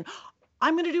creation.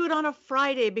 I'm going to do it on a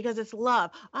Friday because it's love.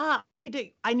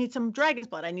 I need some dragon's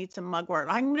blood. I need some mugwort.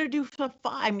 I'm going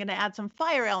to add some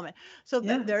fire element. So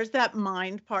Yeah. there's that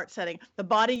mind part setting. The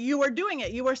body, you are doing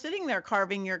it. You are sitting there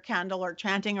carving your candle or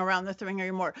chanting around the thing or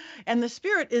your more. And the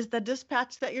spirit is the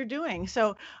dispatch that you're doing.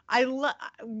 So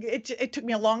it took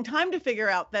me a long time to figure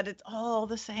out that it's all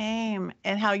the same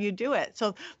and how you do it.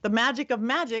 So the magic of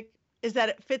Magick is that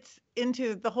it fits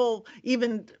into the whole,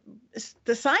 even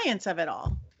the science of it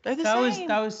all. They're the That same.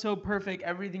 was so perfect,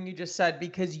 everything you just said,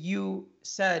 because you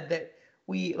said that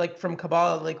we, like from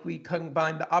Kabbalah, like we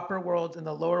combine the upper worlds and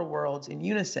the lower worlds in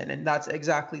unison, and that's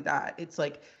exactly that. It's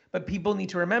like, but people need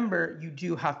to remember you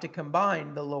do have to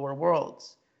combine the lower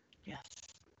worlds. Yes.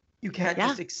 You can't Yeah.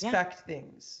 just Yeah. expect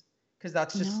things, because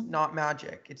that's just No. not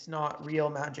magic. It's not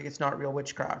real magic. It's not real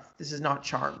witchcraft. This is not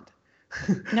charmed.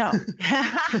 No.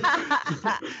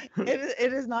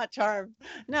 It is not charmed.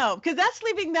 No, because that's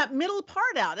leaving that middle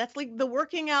part out. That's like the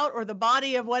working out or the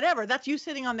body of whatever. That's you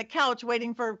sitting on the couch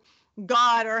waiting for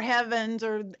God or heavens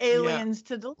or Yeah, aliens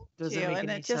to deliver to you. doesn't make And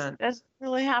any it just sense. doesn't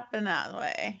really happen that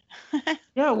way.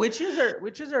 Yeah, witches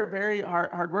are very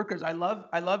hard workers. I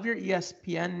love your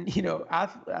ESPN,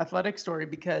 athletic story,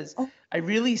 because Oh, I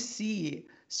really see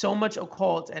so much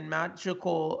occult and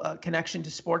magical connection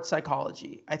to sports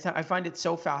psychology. I find it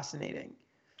so fascinating.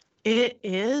 it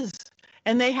is.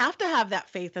 And they have to have that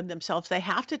faith in themselves. They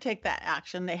have to take that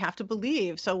action. They have to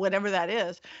believe. So whatever that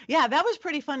is. Yeah, that was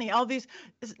pretty funny. All these,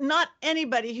 not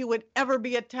anybody who would ever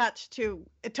be attached to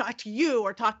talk to you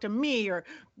or talk to me or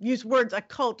use words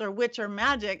occult or witch or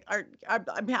magic are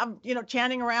have,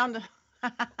 chanting around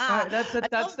a That's the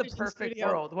television perfect studio.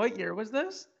 world. What year was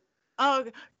this? Oh,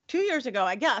 2 years ago,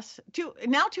 I guess.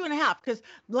 Now 2.5, because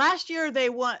last year they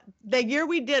won. The year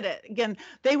we did it again,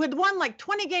 they had won like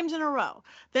 20 games in a row.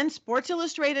 Then Sports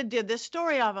Illustrated did this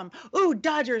story of them. Ooh,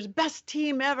 Dodgers best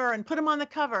team ever, and put them on the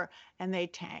cover. And they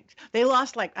tanked. They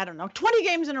lost like, I don't know, 20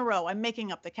 games in a row. I'm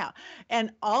making up the count.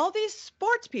 And all these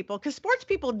sports people, because sports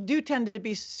people do tend to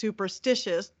be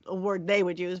superstitious, a word they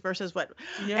would use versus what.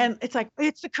 Yeah. And it's like,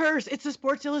 it's the curse. It's the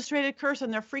Sports Illustrated curse.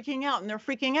 And they're freaking out and they're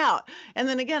freaking out. And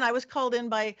then again, I was called in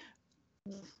by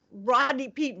Rodney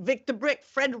Pete, Victor Brick,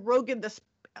 Fred Rogan, the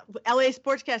LA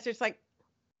sportscaster. It's like,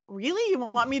 really? You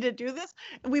want me to do this?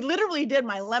 And we literally did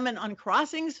my lemon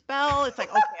uncrossing spell. It's like,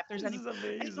 okay, if there's This any,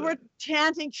 is so we're amazing.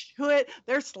 chanting to it.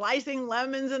 They're slicing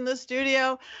lemons in the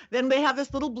studio. Then they have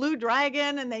this little blue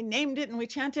dragon and they named it and we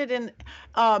chanted. And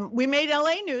we made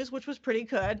LA news, which was pretty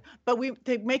good. But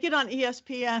to make it on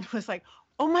ESPN was like,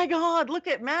 oh my God, look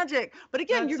at Magick. But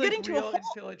again, That's you're like getting to a real whole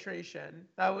infiltration.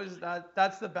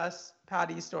 That's the best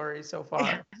Patty story so yeah,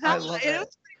 far. I love it it.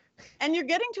 was, and you're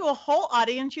getting to a whole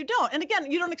audience you don't. And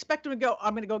again, you don't expect them to go,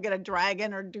 I'm going to go get a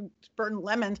dragon or do burn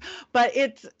lemons, but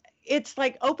it's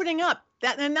like opening up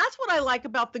that. And that's what I like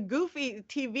about the goofy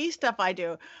TV stuff I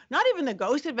do. Not even the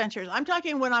ghost adventures. I'm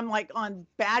talking when I'm like on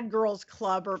Bad Girls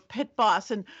Club or Pit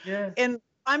Boss Yeah. and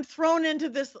I'm thrown into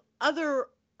this other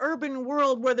urban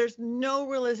world where there's no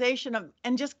realization of,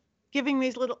 and just giving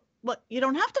these little, look, you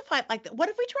don't have to fight like that. What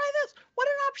if we try this? What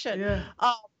an option. Yeah.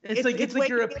 Um, It's it's like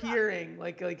you're waking it up. appearing,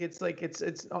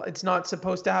 it's not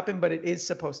supposed to happen, but it is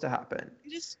supposed to happen.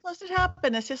 It is supposed to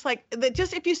happen. It's just like that.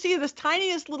 Just if you see this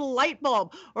tiniest little light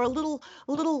bulb or a little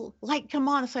light come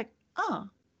on, it's like, oh,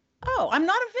 I'm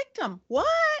not a victim. What?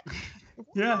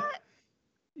 Yeah. What?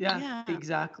 Yeah, Yeah.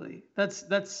 exactly. That's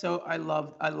so I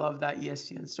love that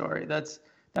ESPN story.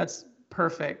 That's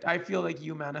perfect. I feel like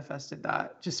you manifested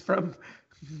that just from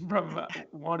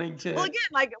wanting Well, to. again,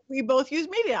 like we both use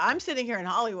media. I'm sitting here in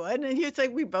Hollywood, and it's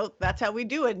like we both. That's how we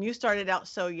do it. And you started out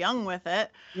so young with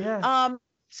it. Yeah. Um,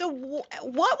 so,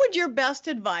 what would your best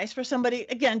advice for somebody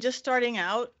again just starting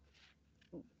out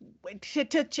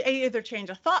to either change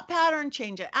a thought pattern,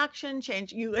 change an action,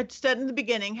 change? You had said in the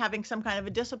beginning having some kind of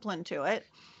a discipline to it.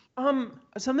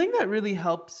 Something that really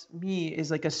helps me is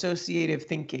like associative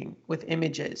thinking with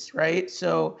images, right?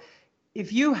 So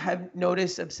if you have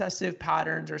noticed obsessive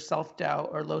patterns or self-doubt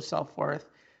or low self-worth,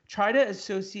 try to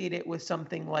associate it with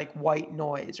something like white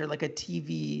noise or like a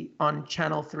TV on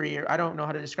channel 3, or I don't know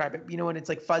how to describe it. You know, when it's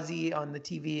like fuzzy on the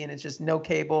TV and it's just no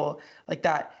cable, like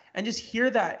that. And just hear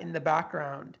that in the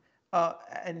background,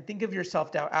 and think of your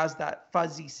self-doubt as that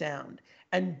fuzzy sound,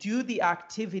 and do the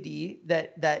activity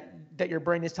that your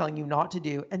brain is telling you not to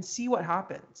do and see what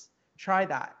happens. Try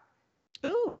that.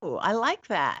 Ooh, I like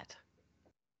that.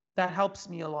 That helps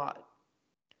me a lot.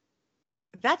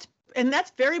 That's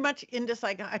very much into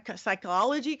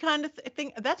psychology kind of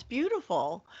thing. That's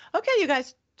beautiful. Okay, you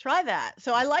guys try that.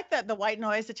 So I like that, the white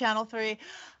noise, the channel 3.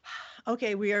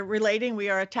 Okay, we are relating, we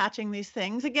are attaching these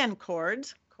things again,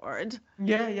 chords.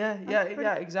 Yeah, That's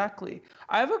pretty exactly.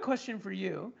 I have a question for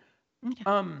you. okay.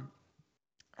 Um,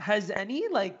 Has any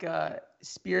like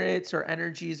spirits or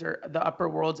energies or the upper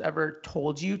worlds ever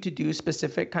told you to do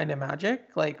specific kind of magic?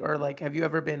 Like, or like, have you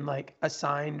ever been like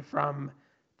assigned from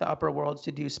the upper worlds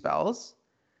to do spells?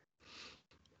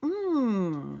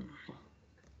 Hmm.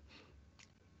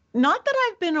 Not that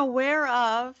I've been aware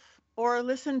of or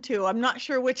listened to. I'm not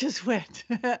sure which is which.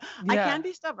 I can Yeah.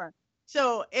 be stubborn.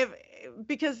 So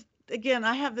because again,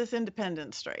 I have this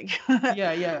independent streak.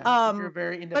 Yeah, yeah. You're um,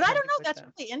 very but I don't independent know. with That's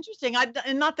them. really interesting.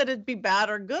 And not that it'd be bad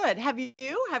or good.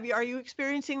 Are you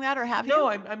experiencing that or have No,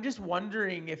 you? I'm just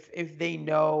wondering if they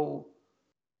know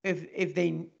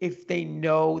if they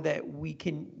know that we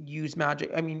can use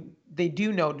magic. I mean, they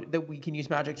do know that we can use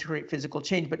magic to create physical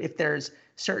change, but if there's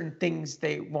certain things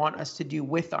they want us to do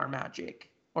with our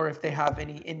magic, or if they have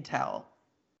any intel.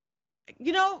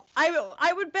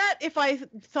 I would bet if I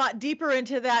thought deeper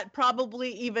into that,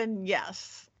 probably even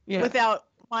yes, Yeah.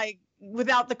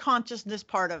 without the consciousness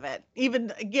part of it.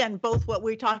 Even again, both what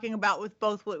we're talking about with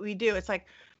both what we do, it's like,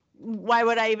 why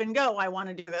would I even go? I want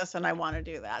to do this and I want to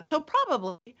do that. So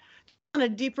probably on a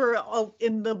deeper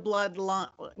in the blood,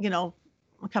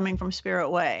 coming from spirit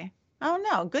way. I don't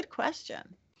know. Good question.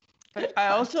 Good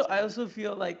I question. also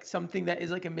feel like something that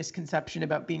is like a misconception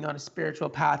about being on a spiritual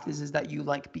path is that you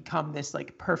like become this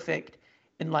like perfect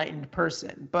enlightened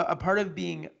person. But a part of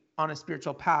being on a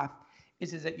spiritual path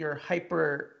is that you're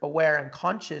hyper aware and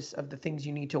conscious of the things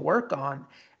you need to work on.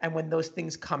 And when those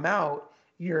things come out,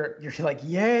 you're like,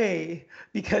 yay,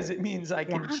 because it means I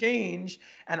can Yeah. change.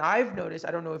 And I've noticed, I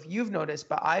don't know if you've noticed,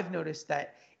 but I've noticed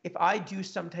that if I do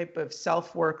some type of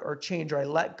self work or change, or I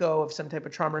let go of some type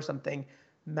of trauma or something,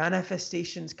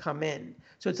 manifestations come in.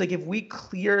 So it's like if we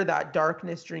clear that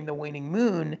darkness during the waning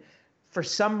moon, for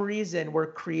some reason,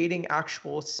 we're creating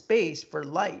actual space for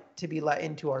light to be let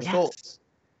into our Yes. souls.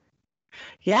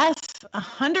 Yes,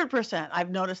 100%.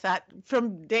 I've noticed that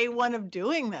from day one of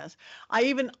doing this. I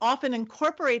even often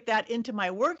incorporate that into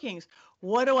my workings.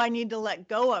 What do I need to let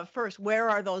go of first? Where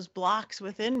are those blocks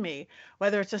within me?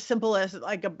 Whether it's as simple as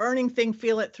like a burning thing,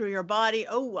 feel it through your body.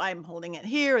 Oh, I'm holding it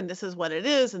here, and this is what it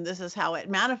is, and this is how it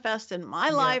manifests in my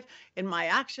Yeah. life, in my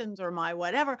actions, or my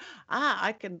whatever.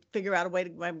 I can figure out a way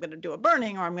to, I'm going to do a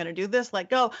burning, or I'm going to do this,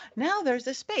 let go. Now there's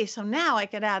this space. So now I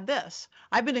could add this.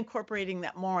 I've been incorporating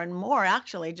that more and more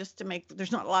actually, just to make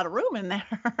there's not a lot of room in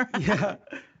there. Yeah.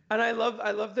 And I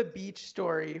love the beach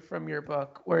story from your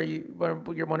book where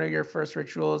one of your first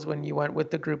rituals when you went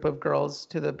with the group of girls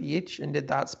to the beach and did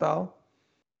that spell.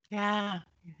 Yeah,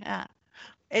 yeah.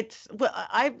 It's well,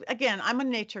 I'm a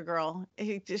nature girl.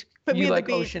 Just put me You at the like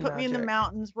beach, ocean put me in the magic.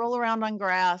 mountains, roll around on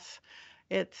grass.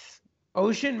 It's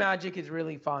Ocean magic is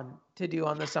really fun to do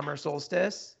on the summer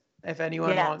solstice. If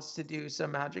anyone yeah, wants to do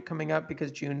some magic coming up,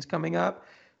 because June's coming up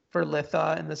for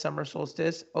Litha and the summer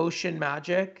solstice, ocean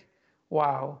magic,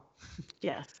 wow,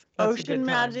 yes. that's a good Ocean time.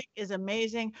 magic is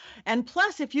amazing, and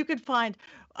plus, if you could find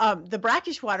the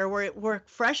brackish water where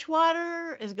fresh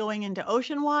water is going into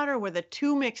ocean water, where the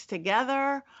two mix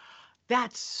together,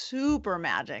 that's super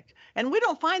magic. And we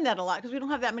don't find that a lot because we don't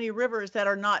have that many rivers that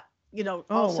are not, all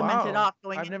Oh, cemented wow. off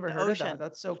going I've into never the heard of that. ocean.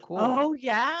 That's so cool. Oh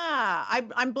yeah.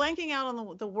 I'm blanking out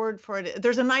on the word for it.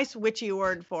 There's a nice witchy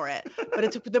word for it, but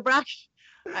it's the brash.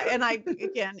 And I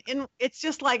again, it's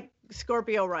just like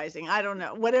Scorpio rising. I don't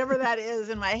know, whatever that is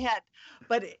in my head.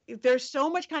 But there's so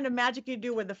much kind of magic you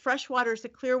do where the fresh waters, the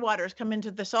clear waters come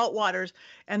into the salt waters,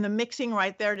 and the mixing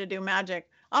right there to do magic.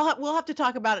 We'll have to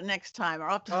talk about it next time, or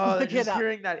I'll have to Oh, look it just up.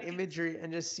 hearing that imagery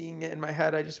and just seeing it in my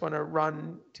head, I just want to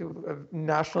run to a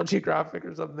National Geographic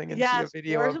or something and see a Yes,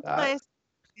 video there's of a that. place.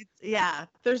 Yeah,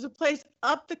 there's a place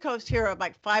up the coast here,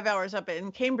 like 5 hours up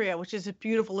in Cambria, which is a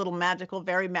beautiful little magical,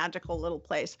 very magical little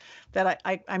place that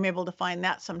I'm able to find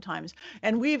that sometimes.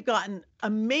 And we've gotten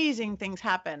amazing things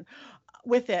happen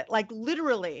with it, like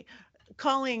literally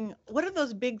calling, what are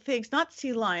those big things? Not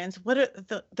sea lions. What are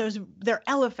they're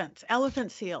elephants,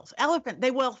 elephant seals, elephant.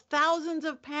 They weigh thousands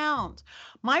of pounds.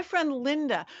 My friend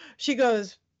Linda, she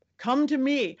goes, come to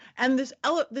me. And this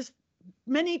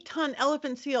many-ton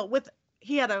elephant seal with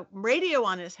he had a radio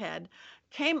on his head,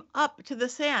 came up to the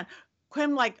sand,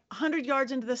 came like 100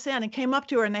 yards into the sand and came up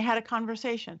to her and they had a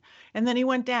conversation. And then he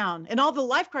went down. And all the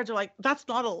lifeguards are like, that's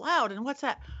not allowed. And what's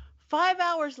that? 5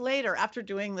 hours later, after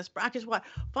doing this practice,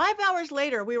 5 hours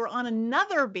later, we were on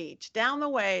another beach down the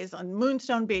ways on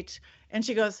Moonstone Beach. And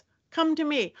she goes, come to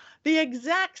me. The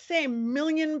exact same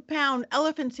million-pound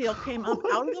elephant seal came up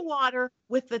out of the water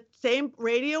with the same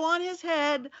radio on his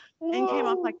head and came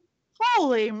up like, Whoa.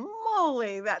 holy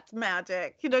moly, that's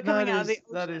magic, coming out of the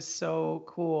That ocean. is so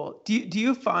cool. Do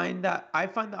you find that I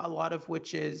find that a lot of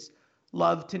witches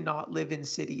love to not live in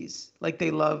cities. Like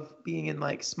they love being in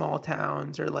like small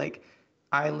towns or like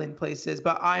island places,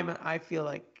 but I feel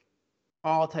like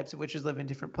all types of witches live in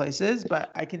different places, but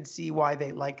I can see why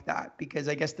they like that, because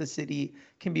I guess the city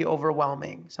can be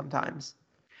overwhelming sometimes.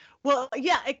 Well,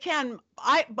 yeah, it can.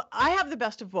 I have the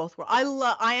best of both worlds.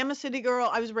 I am a city girl.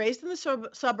 I was raised in the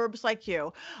suburbs like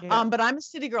you, Yeah, but I'm a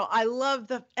city girl. I love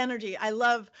the energy. I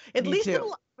love, at me least in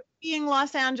too. being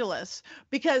Los Angeles,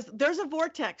 because there's a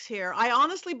vortex here. I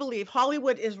honestly believe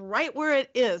Hollywood is right where it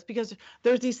is because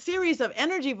there's these series of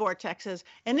energy vortexes,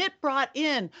 and it brought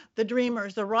in the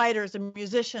dreamers, the writers, the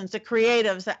musicians, the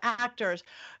creatives, the actors,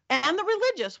 and the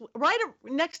religious. Right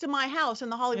next to my house in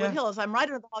the Hollywood Yeah, Hills, I'm right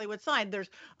on the Hollywood side. There's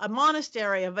a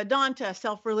monastery, a Vedanta,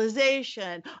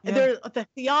 self-realization, yeah, there's the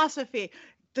Theosophy,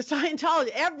 the Scientology.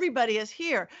 Everybody is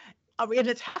here. And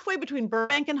it's halfway between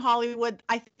Burbank and Hollywood.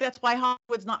 I think that's why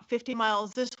Hollywood's not 50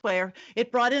 miles this way. Or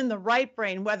it brought in the right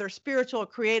brain, whether spiritual,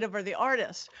 creative, or the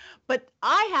artist. But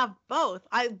I have both.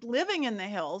 I'm living in the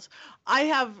hills. I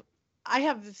have, I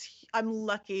have this. I'm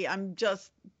lucky. I'm just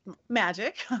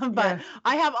magic, but yeah.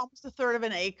 I have almost a third of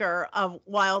an acre of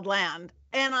wild land.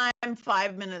 And I'm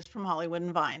 5 minutes from Hollywood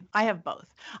and Vine. I have both.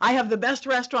 I have the best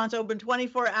restaurants open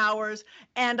 24 hours,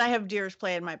 and I have deers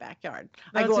play in my backyard.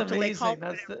 I That's go up to Lake amazing. Hollywood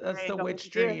That's every day the and go with witch the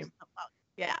deers. dream.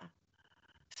 Yeah.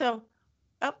 So,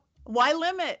 oh, why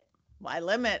limit? Why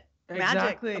limit? Magic,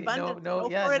 Exactly. No, abundance, no, go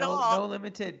yeah, for it no all.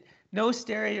 limited, no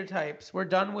stereotypes. We're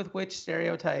done with witch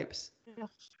stereotypes.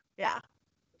 Yeah.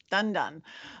 Done, done.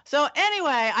 So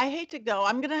anyway, I hate to go.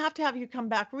 I'm gonna have you come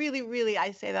back. Really, really,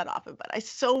 I say that often, but I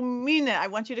so mean it. I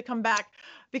want you to come back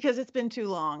because it's been too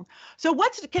long. So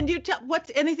can you tell what's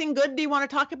anything good do you want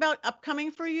to talk about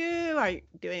upcoming for you? Are you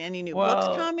doing any new books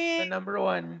Well, coming? the number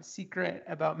one secret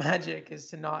about magic is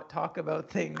to not talk about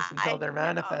things until I they're know.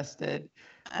 manifested.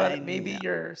 I But maybe know.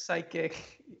 you're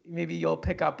psychic, maybe you'll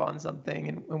pick up on something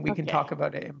and we can Okay. talk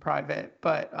about it in private.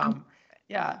 But I'm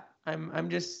yeah, I'm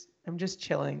just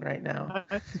chilling right now.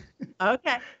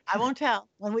 okay. I won't tell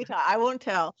when we talk. I won't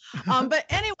tell. But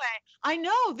anyway, I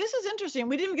know this is interesting.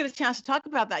 We didn't get a chance to talk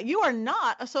about that. You are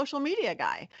not a social media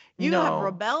guy. You have No.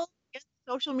 rebelled against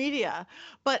social media.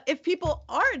 But if people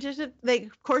are interested,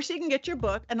 of course, you can get your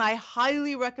book, and I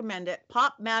highly recommend it.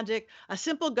 Pop Magic: A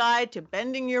Simple Guide to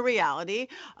Bending Your Reality.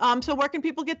 So where can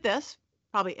people get this?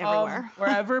 Probably everywhere.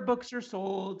 Wherever books are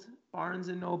sold, Barnes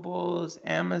and Nobles,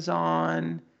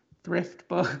 Amazon, thrift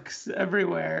books,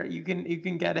 everywhere. You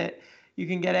can get it. You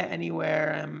can get it anywhere.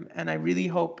 And I really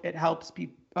hope it helps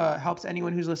people, helps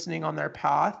anyone who's listening on their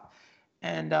path.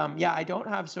 And yeah, I don't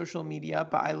have social media,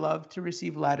 but I love to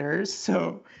receive letters.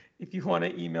 So if you want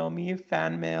to email me,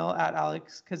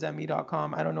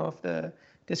 fanmail@alexkazemi.com. I don't know if the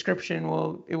description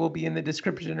will be in the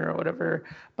description or whatever.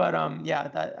 But yeah,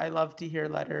 that I love to hear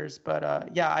letters. But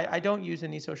yeah, I don't use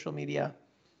any social media.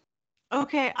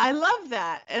 Okay, I love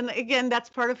that. And again, that's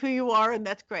part of who you are, and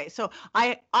that's great. So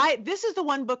I this is the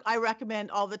one book I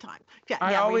recommend all the time. Yeah,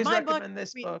 I yeah, read always my book, recommend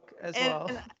this read book as well.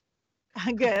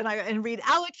 and good, and read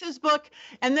Alex's book.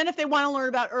 And then if they want to learn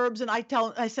about herbs, and I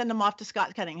send them off to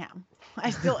Scott Cunningham. I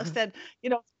still said,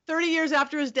 30 years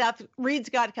after his death, read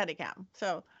Scott Cunningham.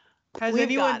 So Has we've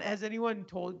anyone got it. has anyone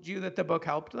told you that the book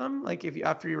helped them? Like if you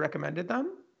after you recommended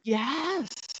them? Yes.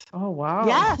 Oh wow.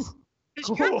 Yes.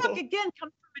 Because your book, Cool. again,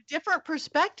 comes from a different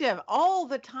perspective all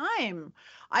the time.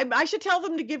 I should tell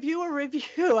them to give you a review.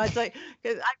 I was like,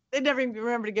 because they never even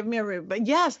remember to give me a review. But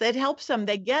yes, that helps them.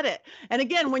 They get it. And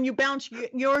again, when you bounce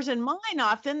yours and mine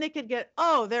off, then they could get,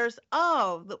 all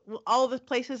the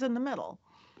places in the middle.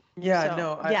 Yeah, So,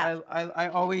 no, yeah. I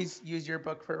always use your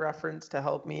book for reference to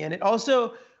help me. And it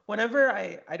also, whenever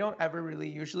I don't ever really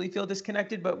usually feel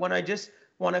disconnected, but when I just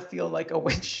want to feel like a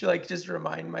witch, like just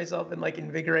remind myself and like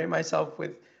invigorate myself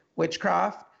with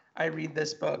witchcraft, I read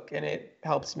this book and it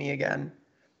helps me again.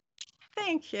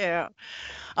 Thank you.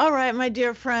 All right, my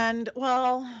dear friend.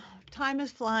 Well, time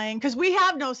is flying because we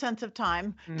have no sense of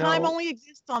time. Time No, only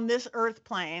exists on this earth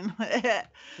plane, and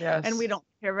we yes, don't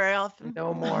here very often.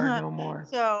 no more, no more.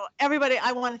 So, everybody,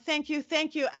 I want to thank you.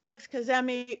 Thank you, Alex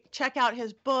Kazemi. Check out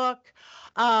his book.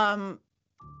 Um,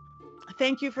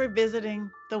 thank you for visiting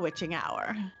the Witching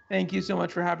Hour. Thank you so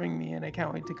much for having me, and I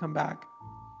can't wait to come back.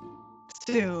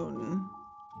 Soon.